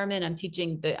the Environment. I'm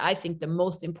teaching I think the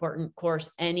most important course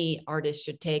any artist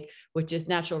should take, which is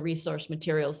Natural Resource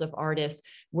Materials of Artists,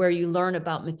 where you learn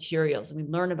about materials. We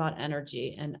learn about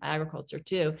energy and agriculture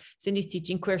too. Cindy's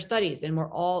teaching queer studies, and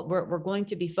we're going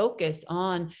to be focused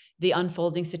on the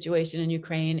unfolding situation in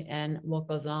Ukraine and what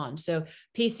goes on. So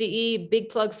PCE, big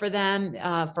plug for them,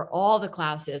 for all the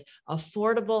classes,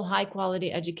 affordable, high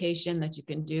quality education that you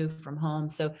can do from home.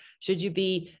 So should you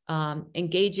be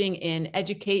engaging in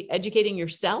educating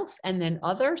yourself and then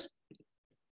others?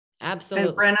 Absolutely.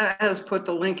 And Brenna has put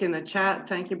the link in the chat.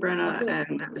 Thank you, Brenna.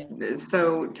 And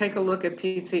so take a look at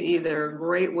PCE. They're a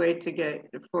great way to get,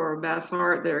 for mass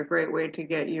art, they're a great way to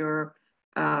get your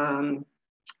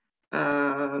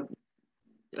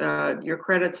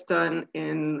credits done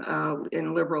in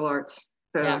liberal arts.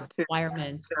 So, yeah,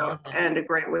 requirements. And a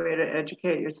great way to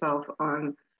educate yourself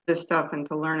on this stuff and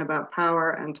to learn about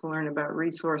power and to learn about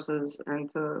resources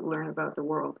and to learn about the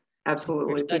world.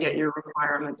 Absolutely, to get your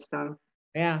requirements done.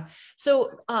 Yeah.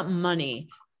 So money,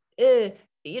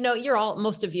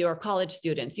 most of you are college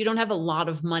students. You don't have a lot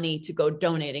of money to go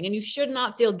donating, and you should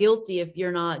not feel guilty if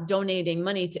you're not donating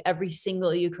money to every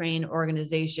single Ukraine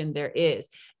organization there is.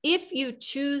 If you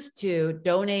choose to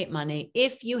donate money,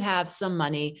 if you have some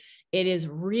money, it is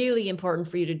really important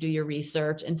for you to do your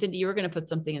research. And Cindy, you were going to put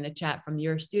something in the chat from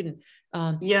your student.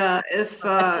 Yeah, if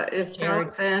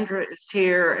Alexandra is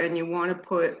here and you want to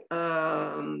put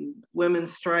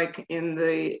Women's Strike in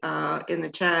the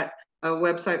chat, a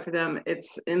website for them,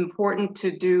 it's important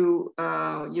to do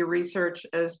your research,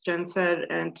 as Jen said,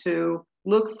 and to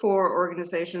look for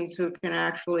organizations who can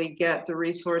actually get the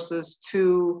resources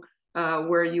to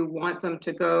where you want them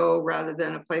to go, rather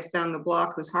than a place down the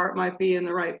block whose heart might be in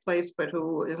the right place, but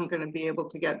who isn't going to be able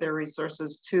to get their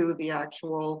resources to the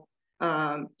actual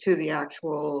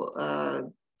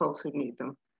folks who need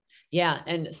them. Yeah.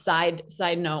 And side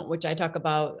note, which I talk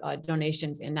about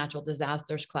donations in natural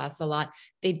disasters class a lot.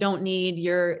 They don't need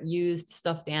your used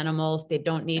stuffed animals. They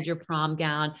don't need your prom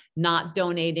gown. Not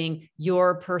donating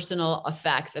your personal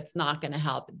effects. That's not going to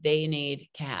help. They need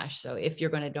cash. So if you're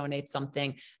going to donate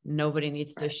something, nobody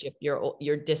needs to ship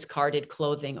your discarded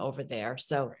clothing over there.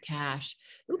 So cash.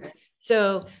 Oops.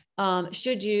 So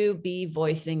should you be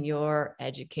voicing your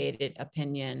educated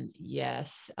opinion?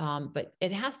 Yes, but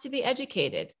it has to be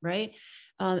educated, right?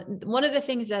 One of the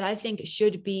things that I think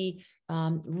should be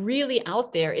really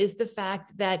out there is the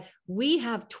fact that we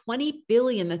have 20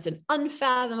 billion, that's an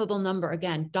unfathomable number,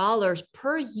 again, dollars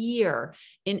per year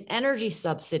in energy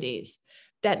subsidies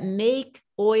that make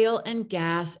oil and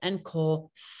gas and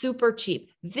coal super cheap.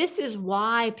 This is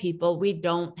why, people, we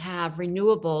don't have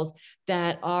renewables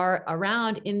that are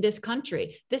around in this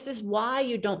country. This is why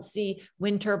you don't see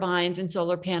wind turbines and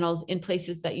solar panels in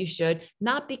places that you should,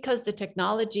 not because the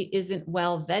technology isn't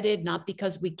well vetted, not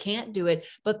because we can't do it,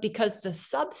 but because the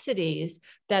subsidies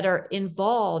that are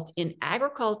involved in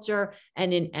agriculture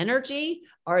and in energy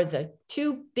are the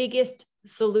two biggest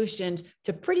solutions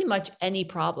to pretty much any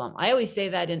problem. I always say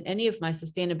that in any of my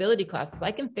sustainability classes,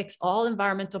 I can fix all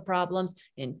environmental problems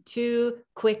in 2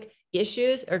 quick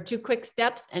issues or 2 quick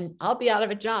steps, and I'll be out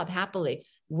of a job happily.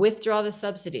 Withdraw the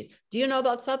subsidies. Do you know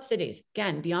about subsidies?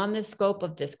 Again, beyond the scope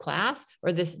of this class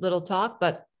or this little talk,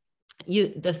 but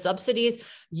the subsidies,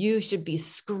 you should be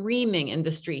screaming in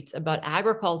the streets about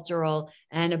agricultural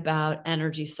and about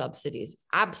energy subsidies.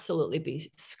 Absolutely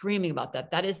be screaming about that.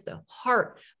 That is the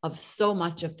heart of so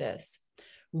much of this.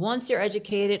 Once you're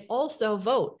educated, also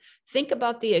vote. Think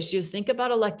about the issues. Think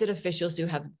about elected officials who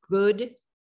have good,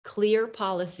 clear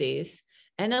policies,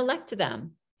 and elect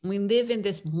them. We live in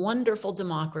this wonderful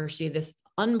democracy, this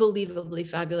unbelievably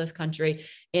fabulous country,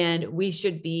 and we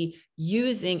should be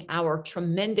using our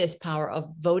tremendous power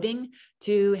of voting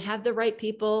to have the right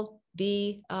people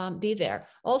be there.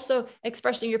 Also,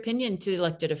 expressing your opinion to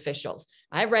elected officials.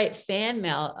 I write fan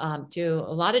mail to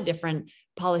a lot of different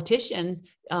politicians,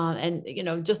 and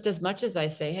just as much as I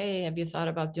say, hey, have you thought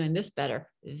about doing this better?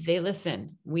 They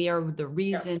listen. We are the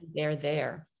reason they're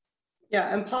there.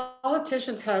 Yeah, and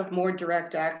politicians have more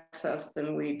direct access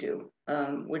than we do,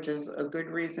 which is a good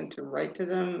reason to write to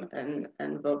them and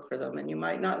vote for them. And you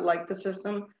might not like the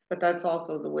system, but that's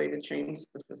also the way to change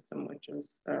the system, which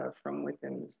is from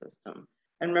within the system.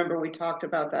 And remember, we talked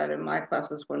about that in my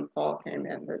classes when Paul came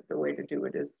in, that the way to do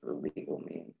it is through legal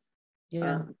means.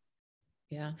 Yeah.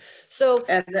 Yeah. So,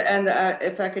 and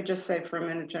if I could just say for a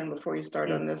minute, Jen, before you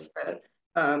start on this, that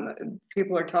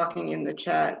people are talking in the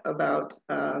chat about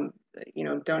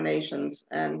donations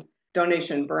and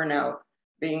donation burnout,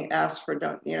 being asked for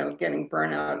getting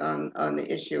burnout on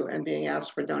the issue and being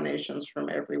asked for donations from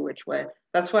every which way.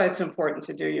 That's why it's important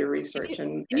to do your research.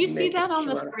 Can you see that on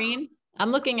the screen?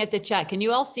 I'm looking at the chat. Can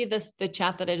you all see the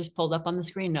chat that I just pulled up on the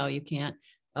screen? No, you can't.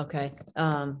 Okay.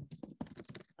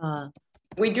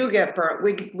 We do get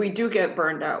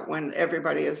burned out when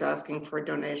everybody is asking for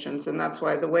donations, and that's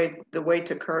why the way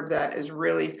to curb that is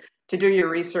really to do your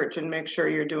research and make sure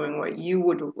you're doing what you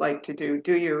would like to do.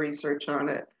 Do your research on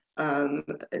it.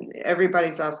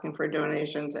 Everybody's asking for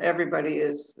donations. Everybody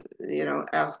is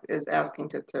asking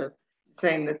to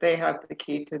saying that they have the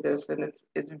key to this, and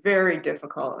it's very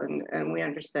difficult, and we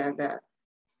understand that.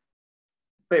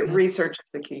 But research is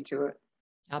the key to it.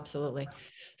 Absolutely.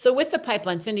 So with the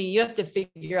pipeline, Cindy, you have to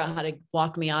figure out how to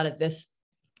walk me out of this,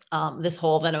 this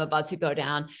hole that I'm about to go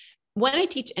down. When I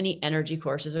teach any energy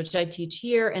courses, which I teach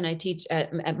here and I teach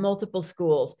at multiple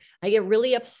schools, I get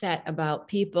really upset about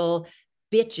people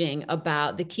bitching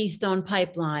about the Keystone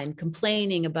Pipeline,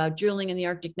 complaining about drilling in the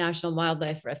Arctic National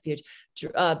Wildlife Refuge,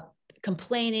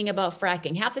 complaining about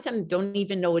fracking. Half the time they don't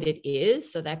even know what it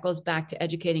is. So that goes back to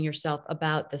educating yourself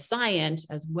about the science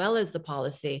as well as the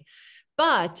policy.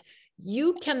 But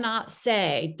you cannot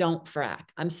say, don't frack.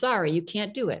 I'm sorry, you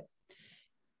can't do it.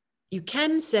 You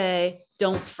can say,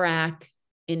 don't frack.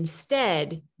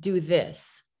 Instead, do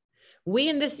this. We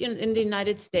in the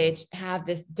United States have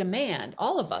this demand,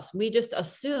 all of us. We just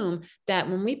assume that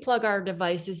when we plug our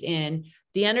devices in,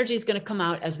 the energy is going to come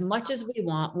out as much as we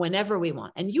want, whenever we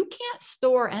want. And you can't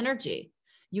store energy.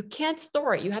 You can't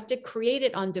store it. You have to create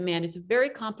it on demand. It's a very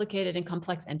complicated and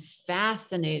complex and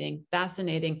fascinating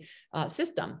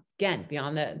system. Again,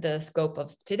 beyond the scope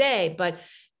of today, but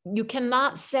you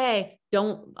cannot say,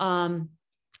 don't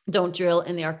drill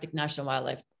in the Arctic National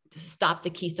Wildlife, to stop the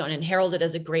Keystone and herald it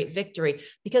as a great victory,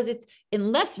 because it's,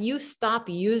 unless you stop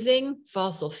using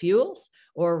fossil fuels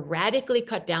or radically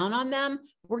cut down on them,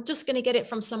 we're just going to get it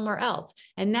from somewhere else.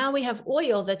 And now we have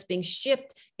oil that's being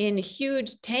shipped in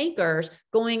huge tankers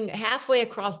going halfway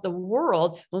across the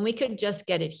world when we could just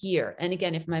get it here. And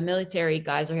again, if my military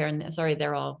guys are here, and sorry,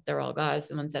 they're all guys,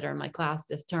 the ones that are in my class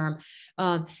this term,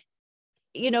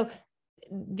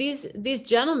 these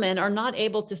gentlemen are not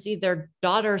able to see their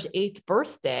daughter's 8th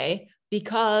birthday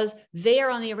because they are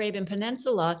on the Arabian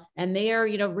Peninsula and they are,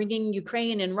 ringing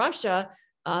Ukraine and Russia,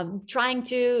 trying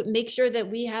to make sure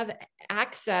that we have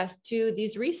access to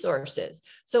these resources.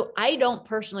 So I don't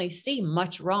personally see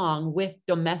much wrong with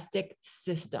domestic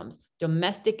systems,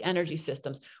 domestic energy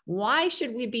systems. Why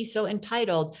should we be so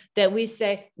entitled that we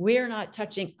say we're not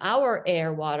touching our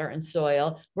air, water, and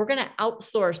soil? We're going to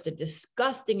outsource the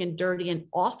disgusting and dirty and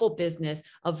awful business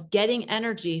of getting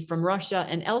energy from Russia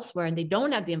and elsewhere, and they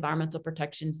don't have the environmental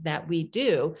protections that we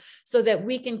do, so that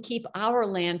we can keep our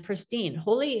land pristine,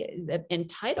 wholly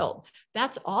entitled.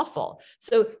 That's awful.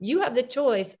 So you have the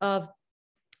choice of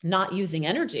not using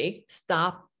energy,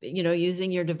 stop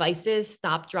using your devices,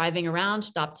 stop driving around,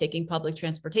 stop taking public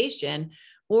transportation,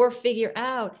 or figure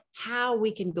out how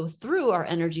we can go through our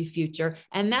energy future.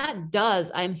 And that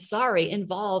does, I'm sorry,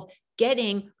 involve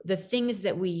getting the things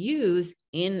that we use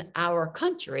in our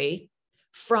country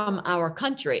from our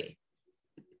country.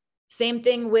 Same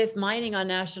thing with mining on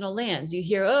national lands. You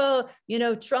hear,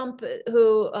 Trump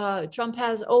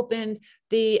has opened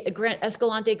the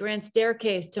Escalante Grand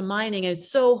Staircase to mining. It's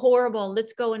so horrible.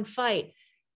 Let's go and fight.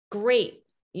 Great.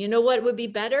 You know what would be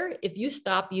better? If you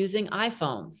stop using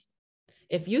iPhones,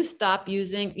 if you stop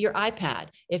using your iPad,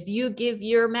 if you give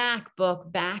your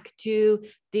MacBook back to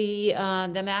the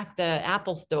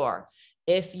Apple store,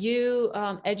 if you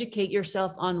educate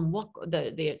yourself on what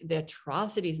the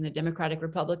atrocities in the Democratic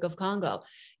Republic of Congo,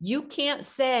 you can't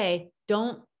say,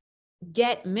 don't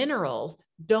get minerals,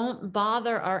 don't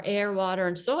bother our air, water,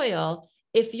 and soil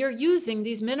if you're using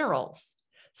these minerals.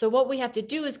 So what we have to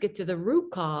do is get to the root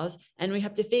cause, and we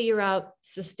have to figure out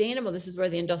sustainable. This is where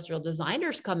the industrial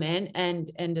designers come in,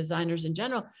 and designers in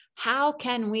general. How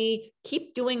can we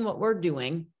keep doing what we're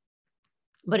doing,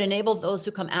 but enable those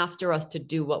who come after us to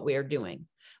do what we are doing,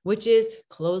 which is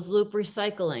closed loop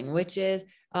recycling, which is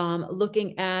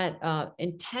looking at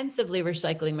intensively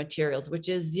recycling materials, which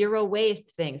is zero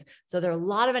waste things. So there are a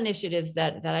lot of initiatives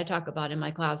that I talk about in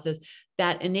my classes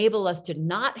that enable us to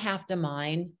not have to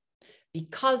mine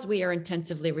because we are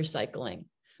intensively recycling.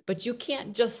 But you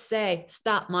can't just say,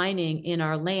 stop mining in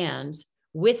our lands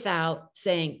without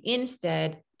saying,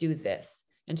 instead, do this.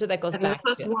 And so that goes back to—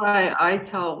 This is why I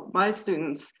tell my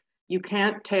students, you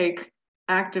can't take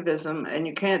activism and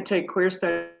you can't take queer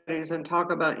studies and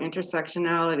talk about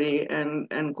intersectionality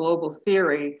and global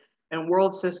theory and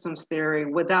world systems theory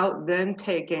without then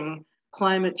taking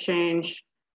climate change,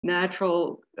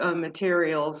 natural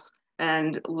materials,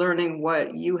 and learning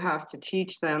what you have to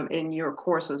teach them in your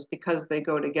courses, because they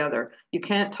go together. You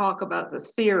can't talk about the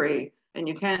theory and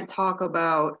you can't talk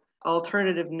about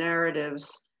alternative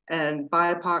narratives and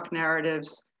BIPOC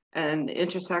narratives and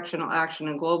intersectional action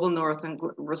and global north and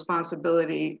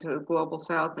responsibility to the global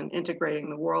south and integrating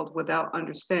the world without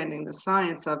understanding the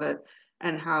science of it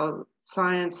and how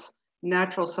science,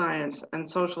 natural science and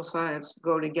social science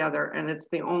go together. And it's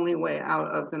the only way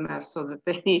out of the mess. So that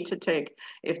they need to take,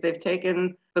 if they've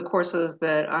taken the courses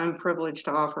that I'm privileged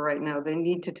to offer right now, they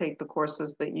need to take the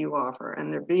courses that you offer.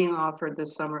 And they're being offered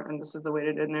this summer, and this is the way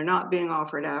to do it. And they're not being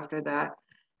offered after that.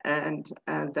 and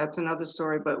that's another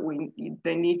story. But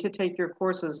they need to take your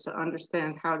courses to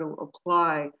understand how to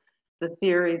apply the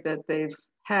theory that they've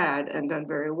had and done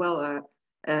very well at,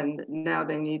 and now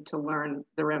they need to learn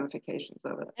the ramifications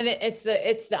of it. And it's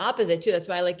the opposite too. That's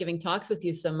why I like giving talks with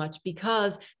you so much,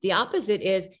 because the opposite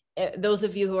is those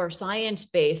of you who are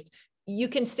science-based, you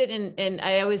can sit in, and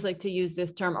I always like to use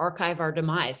this term, archive our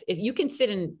demise. If you can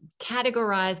sit and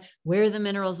categorize where the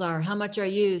minerals are, how much are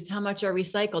used, how much are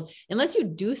recycled, unless you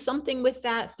do something with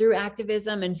that through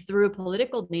activism and through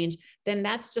political means, then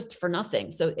that's just for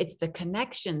nothing. So it's the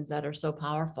connections that are so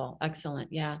powerful.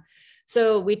 Excellent. Yeah.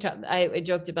 So I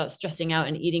joked about stressing out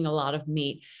and eating a lot of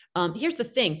meat. Here's the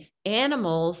thing,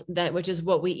 animals, which is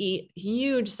what we eat,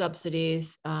 huge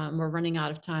subsidies. We're running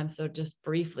out of time. So just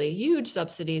briefly, huge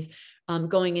subsidies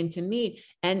going into meat.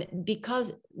 And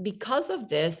because of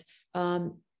this,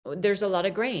 there's a lot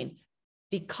of grain.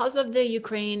 Because of the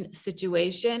Ukraine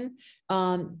situation,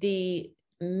 the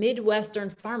Midwestern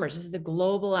farmers, this is the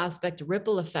global aspect,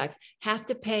 ripple effects, have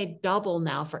to pay double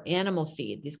now for animal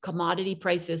feed, these commodity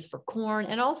prices for corn,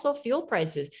 and also fuel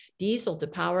prices, diesel to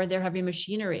power their heavy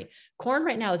machinery. Corn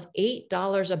right now is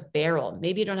 $8 a barrel.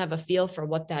 Maybe you don't have a feel for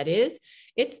what that is.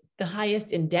 It's the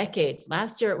highest in decades.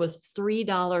 Last year, it was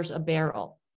 $3 a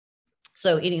barrel.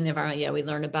 So eating the environment, yeah, we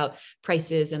learn about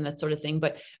prices and that sort of thing.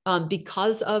 But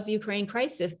because of Ukraine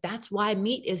crisis, that's why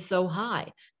meat is so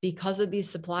high, because of these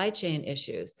supply chain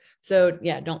issues. So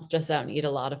yeah, don't stress out and eat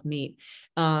a lot of meat.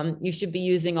 You should be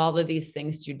using all of these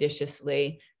things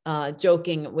judiciously,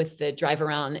 joking with the drive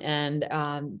around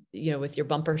and, with your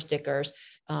bumper stickers.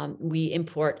 We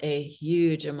import a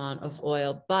huge amount of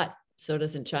oil, but so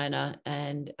doesn't China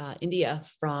and India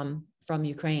from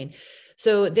Ukraine.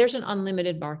 So there's an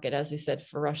unlimited market, as we said,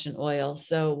 for Russian oil.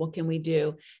 So what can we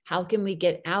do? How can we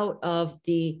get out of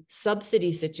the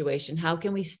subsidy situation? How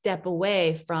can we step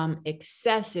away from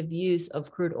excessive use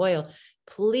of crude oil?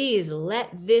 Please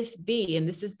let this be, and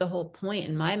this is the whole point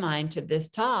in my mind to this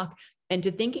talk, and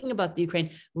to thinking about the Ukraine,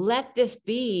 let this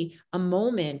be a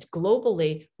moment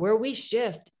globally where we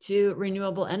shift to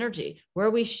renewable energy, where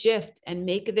we shift and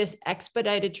make this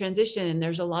expedited transition. And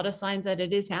there's a lot of signs that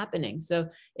it is happening. So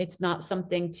it's not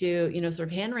something to, sort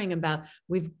of hand-wring about.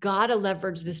 We've got to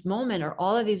leverage this moment, or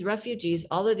all of these refugees,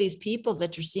 all of these people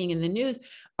that you're seeing in the news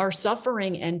are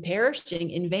suffering and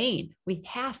perishing in vain. We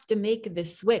have to make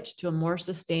this switch to a more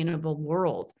sustainable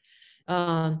world.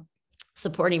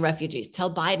 Supporting refugees,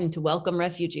 tell Biden to welcome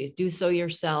refugees, do so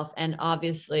yourself. And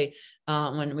obviously,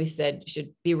 when we said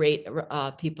should berate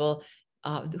people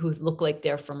who look like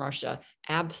they're from Russia,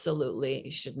 absolutely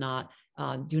you should not.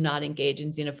 Do not engage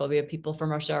in xenophobia. People from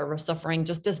Russia are suffering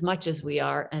just as much as we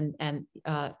are. And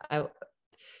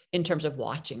in terms of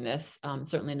watching this,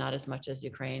 certainly not as much as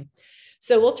Ukraine.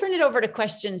 So we'll turn it over to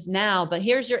questions now, but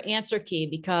here's your answer key,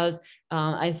 because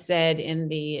I said in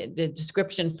the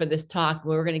description for this talk,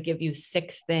 we're going to give you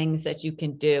 6 things that you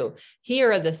can do.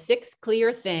 Here are the 6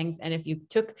 clear things. And if you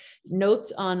took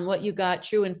notes on what you got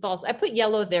true and false, I put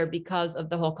yellow there because of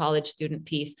the whole college student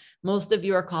piece. Most of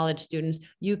you are college students.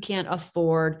 You can't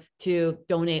afford to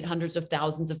donate hundreds of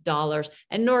thousands of dollars,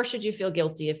 and nor should you feel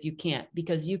guilty if you can't,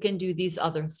 because you can do these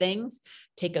other things.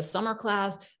 Take a summer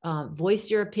class,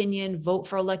 voice your opinion, vote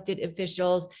for elected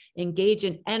officials, engage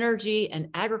in energy and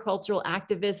agricultural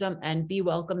activism, and be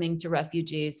welcoming to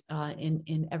refugees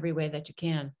in every way that you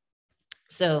can.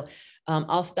 So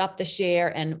I'll stop the share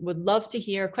and would love to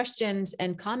hear questions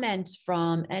and comments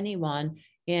from anyone.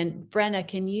 And Brenna,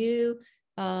 can you,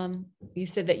 you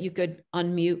said that you could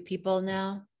unmute people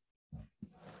now?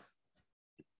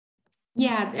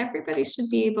 Yeah, everybody should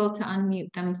be able to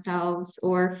unmute themselves,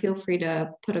 or feel free to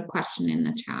put a question in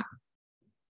the chat.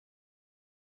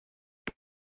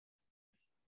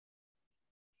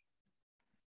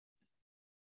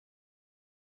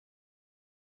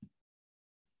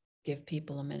 Give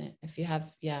people a minute. If you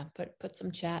have, yeah, put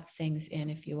some chat things in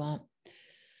if you want.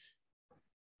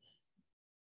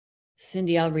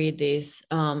 Cindy, I'll read these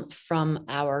from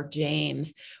our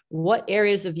James. What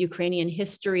areas of Ukrainian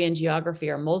history and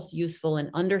geography are most useful in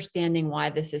understanding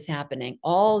why this is happening?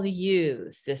 All you,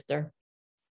 sister.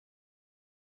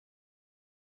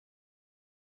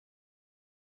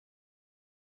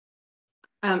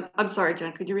 I'm sorry,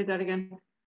 Jen, could you read that again?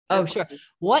 Oh, sure.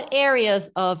 What areas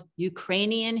of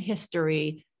Ukrainian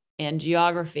history and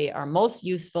geography are most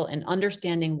useful in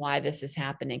understanding why this is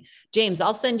happening? James,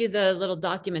 I'll send you the little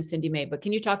document Cindy made, but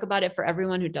can you talk about it for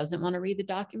everyone who doesn't want to read the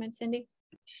document, Cindy?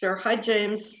 Sure. Hi,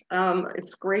 James.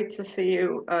 It's great to see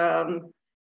you.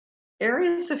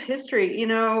 Areas of history,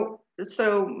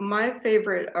 so my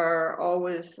favorite are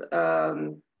always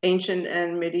ancient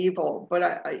and medieval.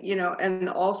 But you know, and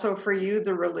also for you,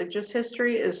 the religious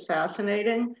history is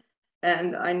fascinating.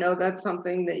 And I know that's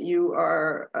something that you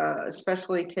are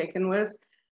especially taken with.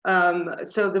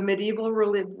 So the medieval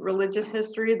religious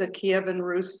history, the Kievan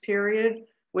Rus period,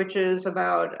 which is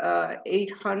about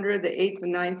 800, the 8th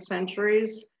and 9th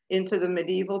centuries into the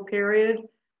medieval period.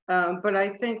 But I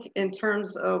think in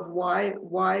terms of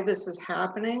why this is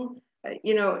happening,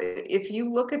 you know, if you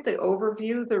look at the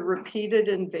overview, the repeated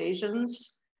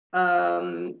invasions,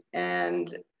 and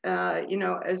you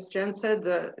know, as Jen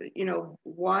said, you know,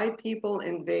 why people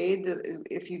invade,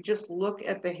 if you just look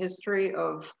at the history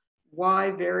of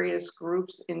why various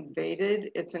groups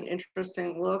invaded, it's an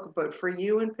interesting look. But for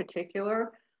you in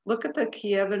particular, look at the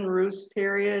Kievan Rus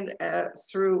period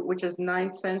through, which is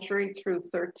 9th century through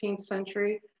 13th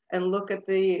century, and look at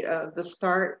the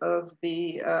start of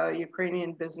the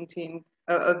Ukrainian Byzantine,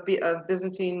 of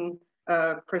Byzantine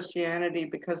Christianity,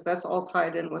 because that's all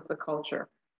tied in with the culture.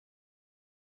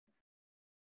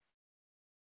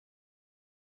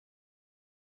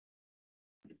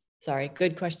 Sorry,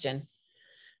 good question.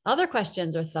 Other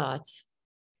questions or thoughts?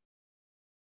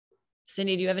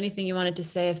 Cindy, do you have anything you wanted to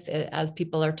say as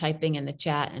people are typing in the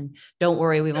chat? And don't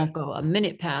worry, we won't go a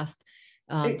minute past.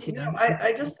 I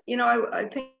just, you know, I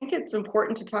think it's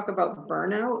important to talk about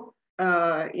burnout.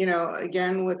 You know,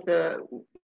 again, with the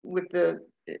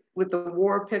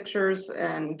war pictures,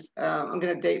 and I'm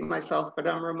going to date myself, but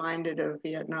I'm reminded of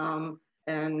Vietnam.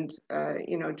 And,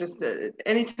 you know, just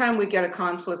anytime we get a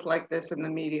conflict like this in the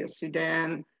media,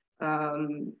 Sudan,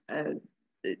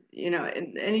 you know,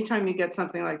 anytime you get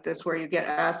something like this where you get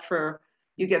asked for,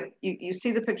 you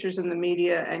see the pictures in the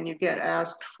media and you get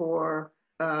asked for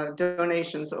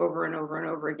donations over and over and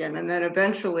over again. And then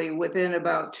eventually within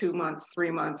about 2 months, 3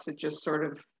 months, it just sort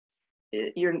of,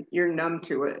 you're numb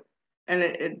to it. And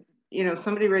it you know,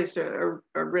 somebody raised a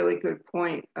really good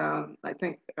point, I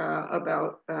think,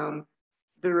 about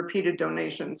the repeated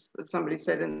donations that somebody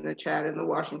said in the chat in the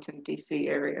Washington, D.C.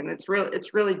 area. And it's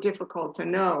really difficult to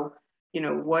know, you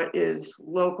know, what is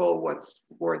local, what's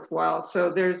worthwhile. So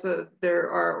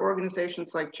there are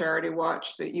organizations like Charity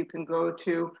Watch that you can go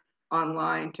to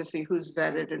online to see who's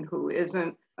vetted and who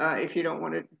isn't. If you don't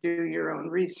want to do your own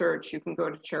research, you can go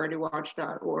to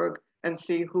charitywatch.org and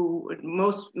see who,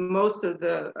 most of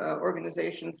the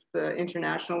organizations, the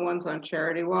international ones on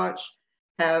Charity Watch,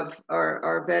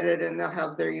 are vetted, and they'll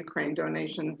have their Ukraine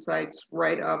donation sites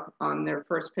right up on their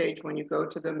first page when you go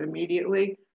to them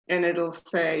immediately. And it'll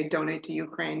say donate to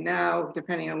Ukraine now,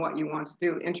 depending on what you want to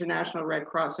do. International Red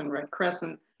Cross and Red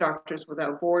Crescent, Doctors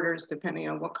Without Borders, depending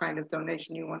on what kind of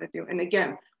donation you want to do. And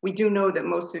again, we do know that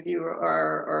most of you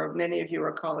or many of you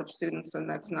are college students, and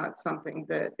that's not something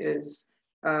that is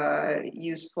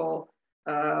useful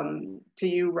to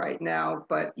you right now,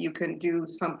 but you can do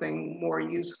something more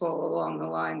useful along the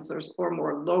lines or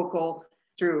more local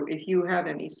through, if you have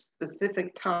any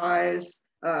specific ties,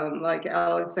 like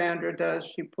Alexandra does.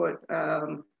 She put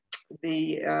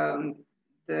the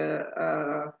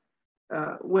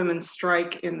Women's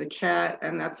Strike in the chat,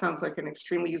 and that sounds like an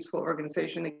extremely useful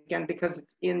organization, again, because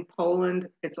it's in Poland,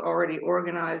 it's already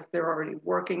organized, they're already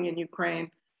working in Ukraine.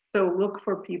 So look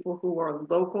for people who are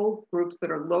local, groups that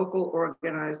are local,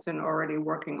 organized, and already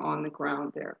working on the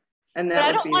ground there. And that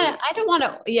I don't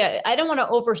want to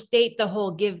overstate the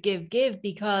whole give,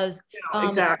 because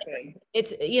exactly.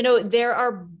 It's, you know, there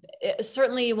are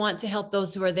certainly, you want to help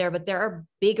those who are there, but there are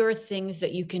bigger things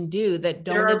that you can do that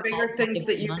don't. There are bigger things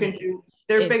that you can do.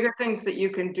 There are bigger things that you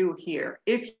can do here.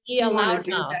 If you want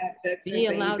to do that, that's something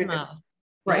you can do.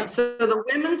 Right. Yep. So the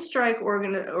Women's Strike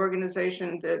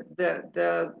organization that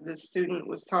the student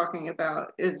was talking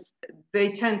about is,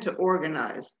 they tend to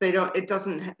organize. It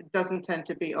doesn't tend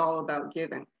to be all about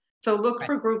giving. So look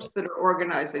for groups that are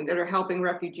organizing, that are helping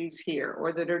refugees here,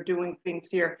 or that are doing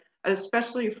things here,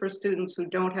 especially for students who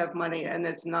don't have money, and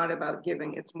it's not about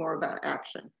giving, it's more about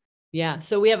action. Yeah.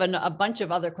 So we have a bunch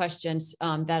of other questions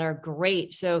that are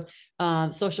great. So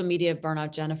social media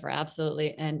burnout, Jennifer,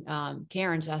 absolutely. And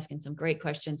Karen's asking some great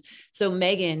questions. So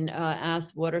Megan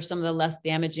asked, what are some of the less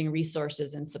damaging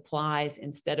resources and supplies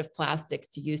instead of plastics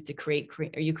to use to create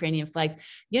Ukrainian flags?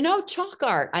 You know, chalk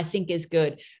art, I think, is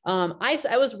good. I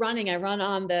run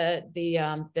on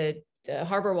the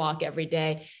Harbor Walk every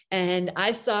day, and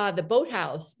I saw the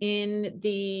boathouse in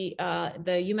the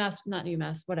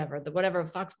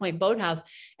Fox Point boathouse,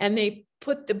 and they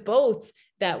put the boats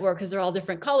that were, because they're all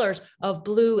different colors of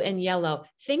blue and yellow,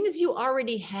 things you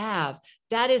already have.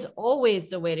 That is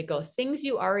always the way to go. Things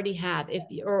you already have. If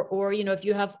you, or you know, if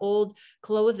you have old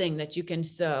clothing that you can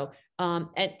sew,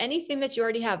 And anything that you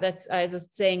already have. That's, I was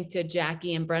saying to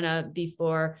Jackie and Brenna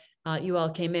before you all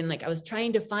came in, like I was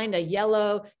trying to find a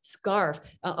yellow scarf.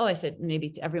 I said maybe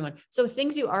to everyone. So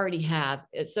things you already have.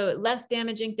 So less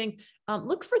damaging things.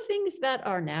 Look for things that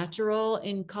are natural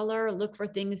in color. Look for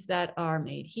things that are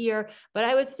made here. But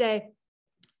I would say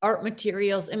art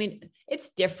materials. I mean, it's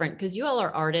different because you all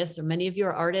are artists, or many of you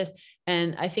are artists.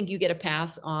 And I think you get a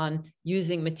pass on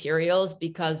using materials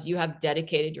because you have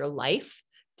dedicated your life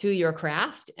to your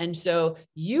craft. And so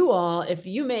you all, if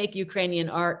you make Ukrainian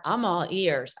art, I'm all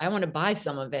ears. I want to buy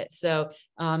some of it. So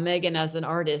Megan, as an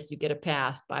artist, you get a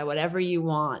pass, buy whatever you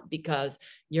want, because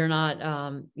you're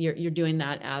not, you're doing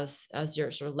that as your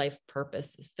sort of life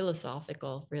purpose. It's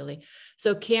philosophical, really.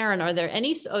 So Karen, are there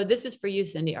any, this is for you,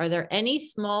 Cindy. Are there any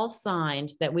small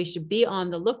signs that we should be on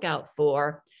the lookout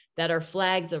for that are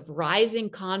flags of rising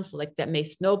conflict that may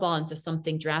snowball into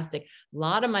something drastic? A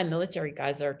lot of my military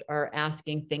guys are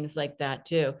asking things like that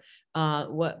too.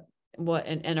 What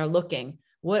and are looking.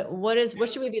 What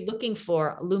should we be looking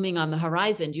for looming on the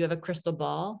horizon? Do you have a crystal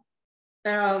ball?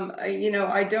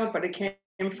 I don't, but it came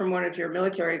from one of your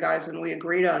military guys, and we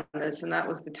agreed on this, and that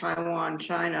was the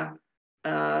Taiwan-China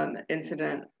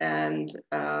incident. And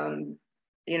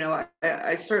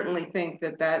I certainly think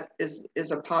that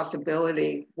is a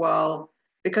possibility.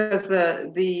 Because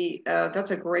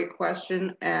that's a great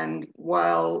question, and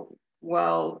while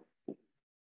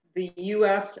the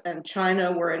U.S. and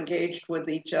China were engaged with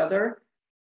each other,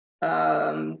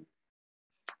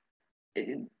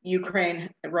 Ukraine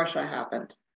and Russia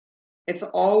happened. It's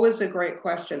always a great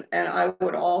question, and I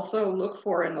would also look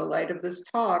for, in the light of this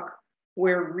talk,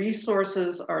 where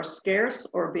resources are scarce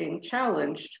or being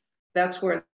challenged. That's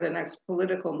where the next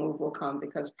political move will come,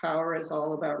 because power is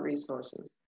all about resources.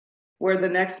 Where the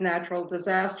next natural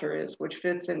disaster is, which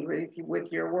fits in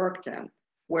with your work, Jen,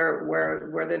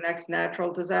 where the next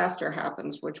natural disaster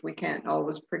happens, which we can't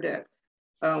always predict,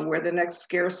 where the next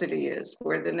scarcity is,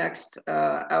 where the next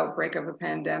outbreak of a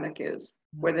pandemic is,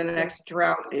 where the next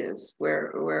drought is,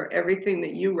 where everything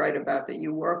that you write about, that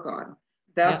you work on,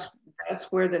 that's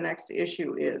where the next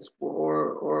issue is,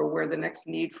 or where the next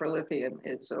need for lithium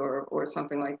is, or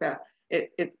something like that.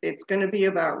 It's going to be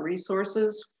about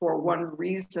resources for one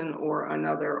reason or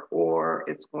another, or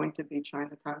it's going to be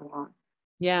China, Taiwan.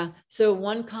 Yeah. So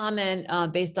one comment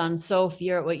based on Soph,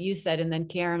 what you said, and then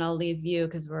Karen, I'll leave you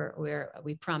because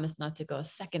we promised not to go a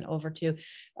second over to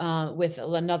with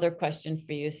another question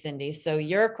for you, Cindy. So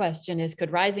your question is,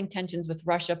 could rising tensions with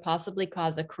Russia possibly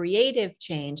cause a creative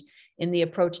change in the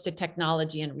approach to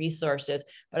technology and resources?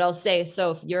 But I'll say,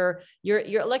 Soph, your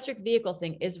electric vehicle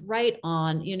thing is right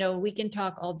on. We can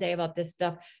talk all day about this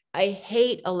stuff. I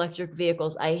hate electric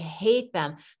vehicles. I hate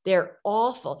them. They're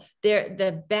awful.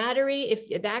 The battery, if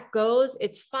that goes,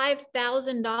 it's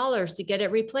 $5,000 to get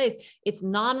it replaced. It's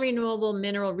non-renewable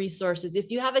mineral resources.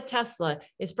 If you have a Tesla,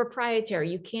 it's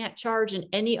proprietary. You can't charge in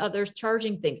any others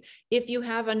charging things. If you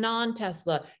have a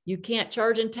non-Tesla, you can't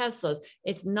charge in Teslas.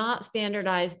 It's not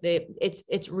standardized.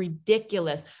 It's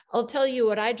ridiculous. I'll tell you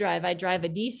what I drive. I drive a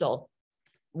diesel.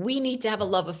 We need to have a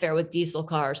love affair with diesel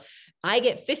cars. I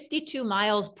get 52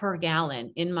 miles per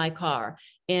gallon in my car,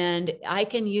 and I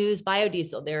can use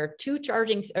biodiesel. There are two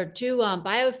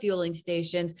biofueling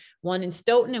stations, one in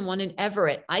Stoughton and one in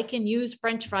Everett. I can use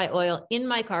French fry oil in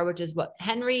my car, which is what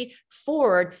Henry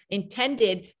Ford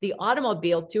intended the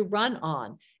automobile to run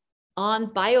on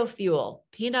biofuel,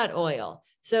 peanut oil.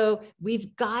 So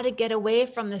we've got to get away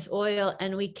from this oil,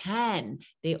 and we can.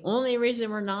 The only reason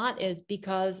we're not is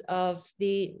because of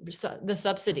the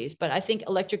subsidies. But I think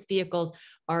electric vehicles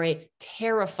are a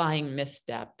terrifying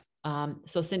misstep.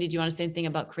 So Cindy, do you want to say anything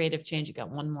about creative change? You got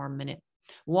one more minute.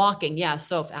 Walking. Yeah,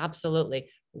 so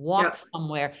absolutely. Walk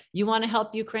somewhere. You want to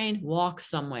help Ukraine? Walk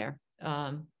somewhere.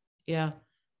 Yeah.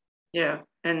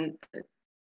 And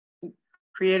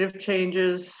creative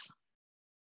changes.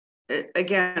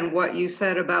 Again, what you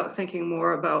said about thinking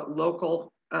more about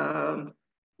local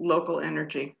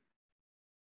energy.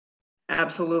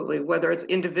 Absolutely, whether it's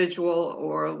individual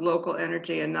or local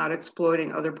energy, and not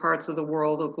exploiting other parts of the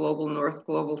world, the global north,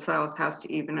 global south, has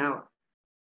to even out.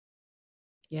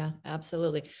 Yeah,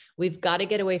 absolutely. We've got to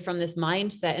get away from this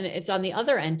mindset. And it's on the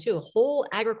other end too. Whole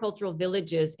agricultural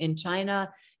villages in China,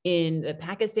 in the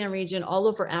Pakistan region, all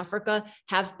over Africa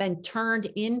have been turned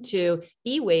into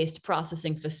e-waste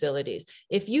processing facilities.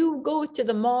 If you go to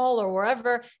the mall or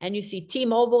wherever and you see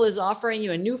T-Mobile is offering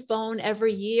you a new phone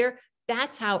every year,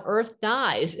 that's how Earth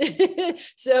dies.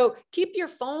 So keep your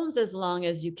phones as long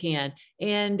as you can.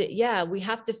 And yeah, we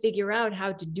have to figure out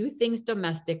how to do things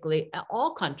domestically,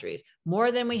 all countries, more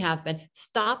than we have been.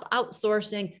 Stop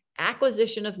outsourcing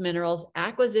acquisition of minerals,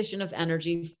 acquisition of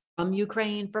energy from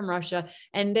Ukraine, from Russia,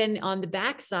 and then on the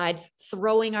backside,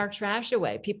 throwing our trash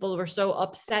away. People were so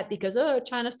upset because, oh,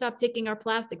 China stopped taking our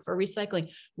plastic for recycling.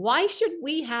 Why should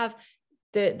we have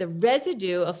the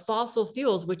residue of fossil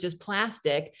fuels, which is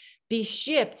plastic, be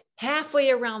shipped halfway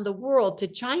around the world to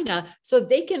China so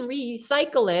they can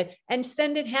recycle it and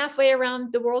send it halfway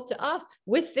around the world to us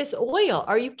with this oil?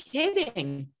 Are you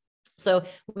kidding? So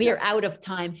we are out of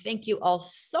time. Thank you all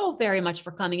so very much for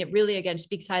coming. It really, again,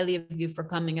 speaks highly of you for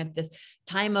coming at this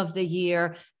time of the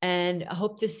year, and I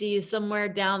hope to see you somewhere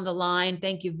down the line.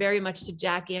 Thank you very much to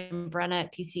Jackie and Brenna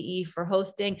at PCE for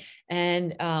hosting.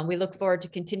 And we look forward to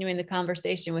continuing the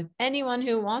conversation with anyone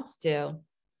who wants to.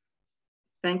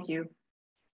 Thank you.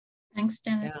 Thanks,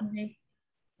 Dennis and Dave.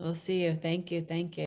 We'll see you. Thank you. Thank you.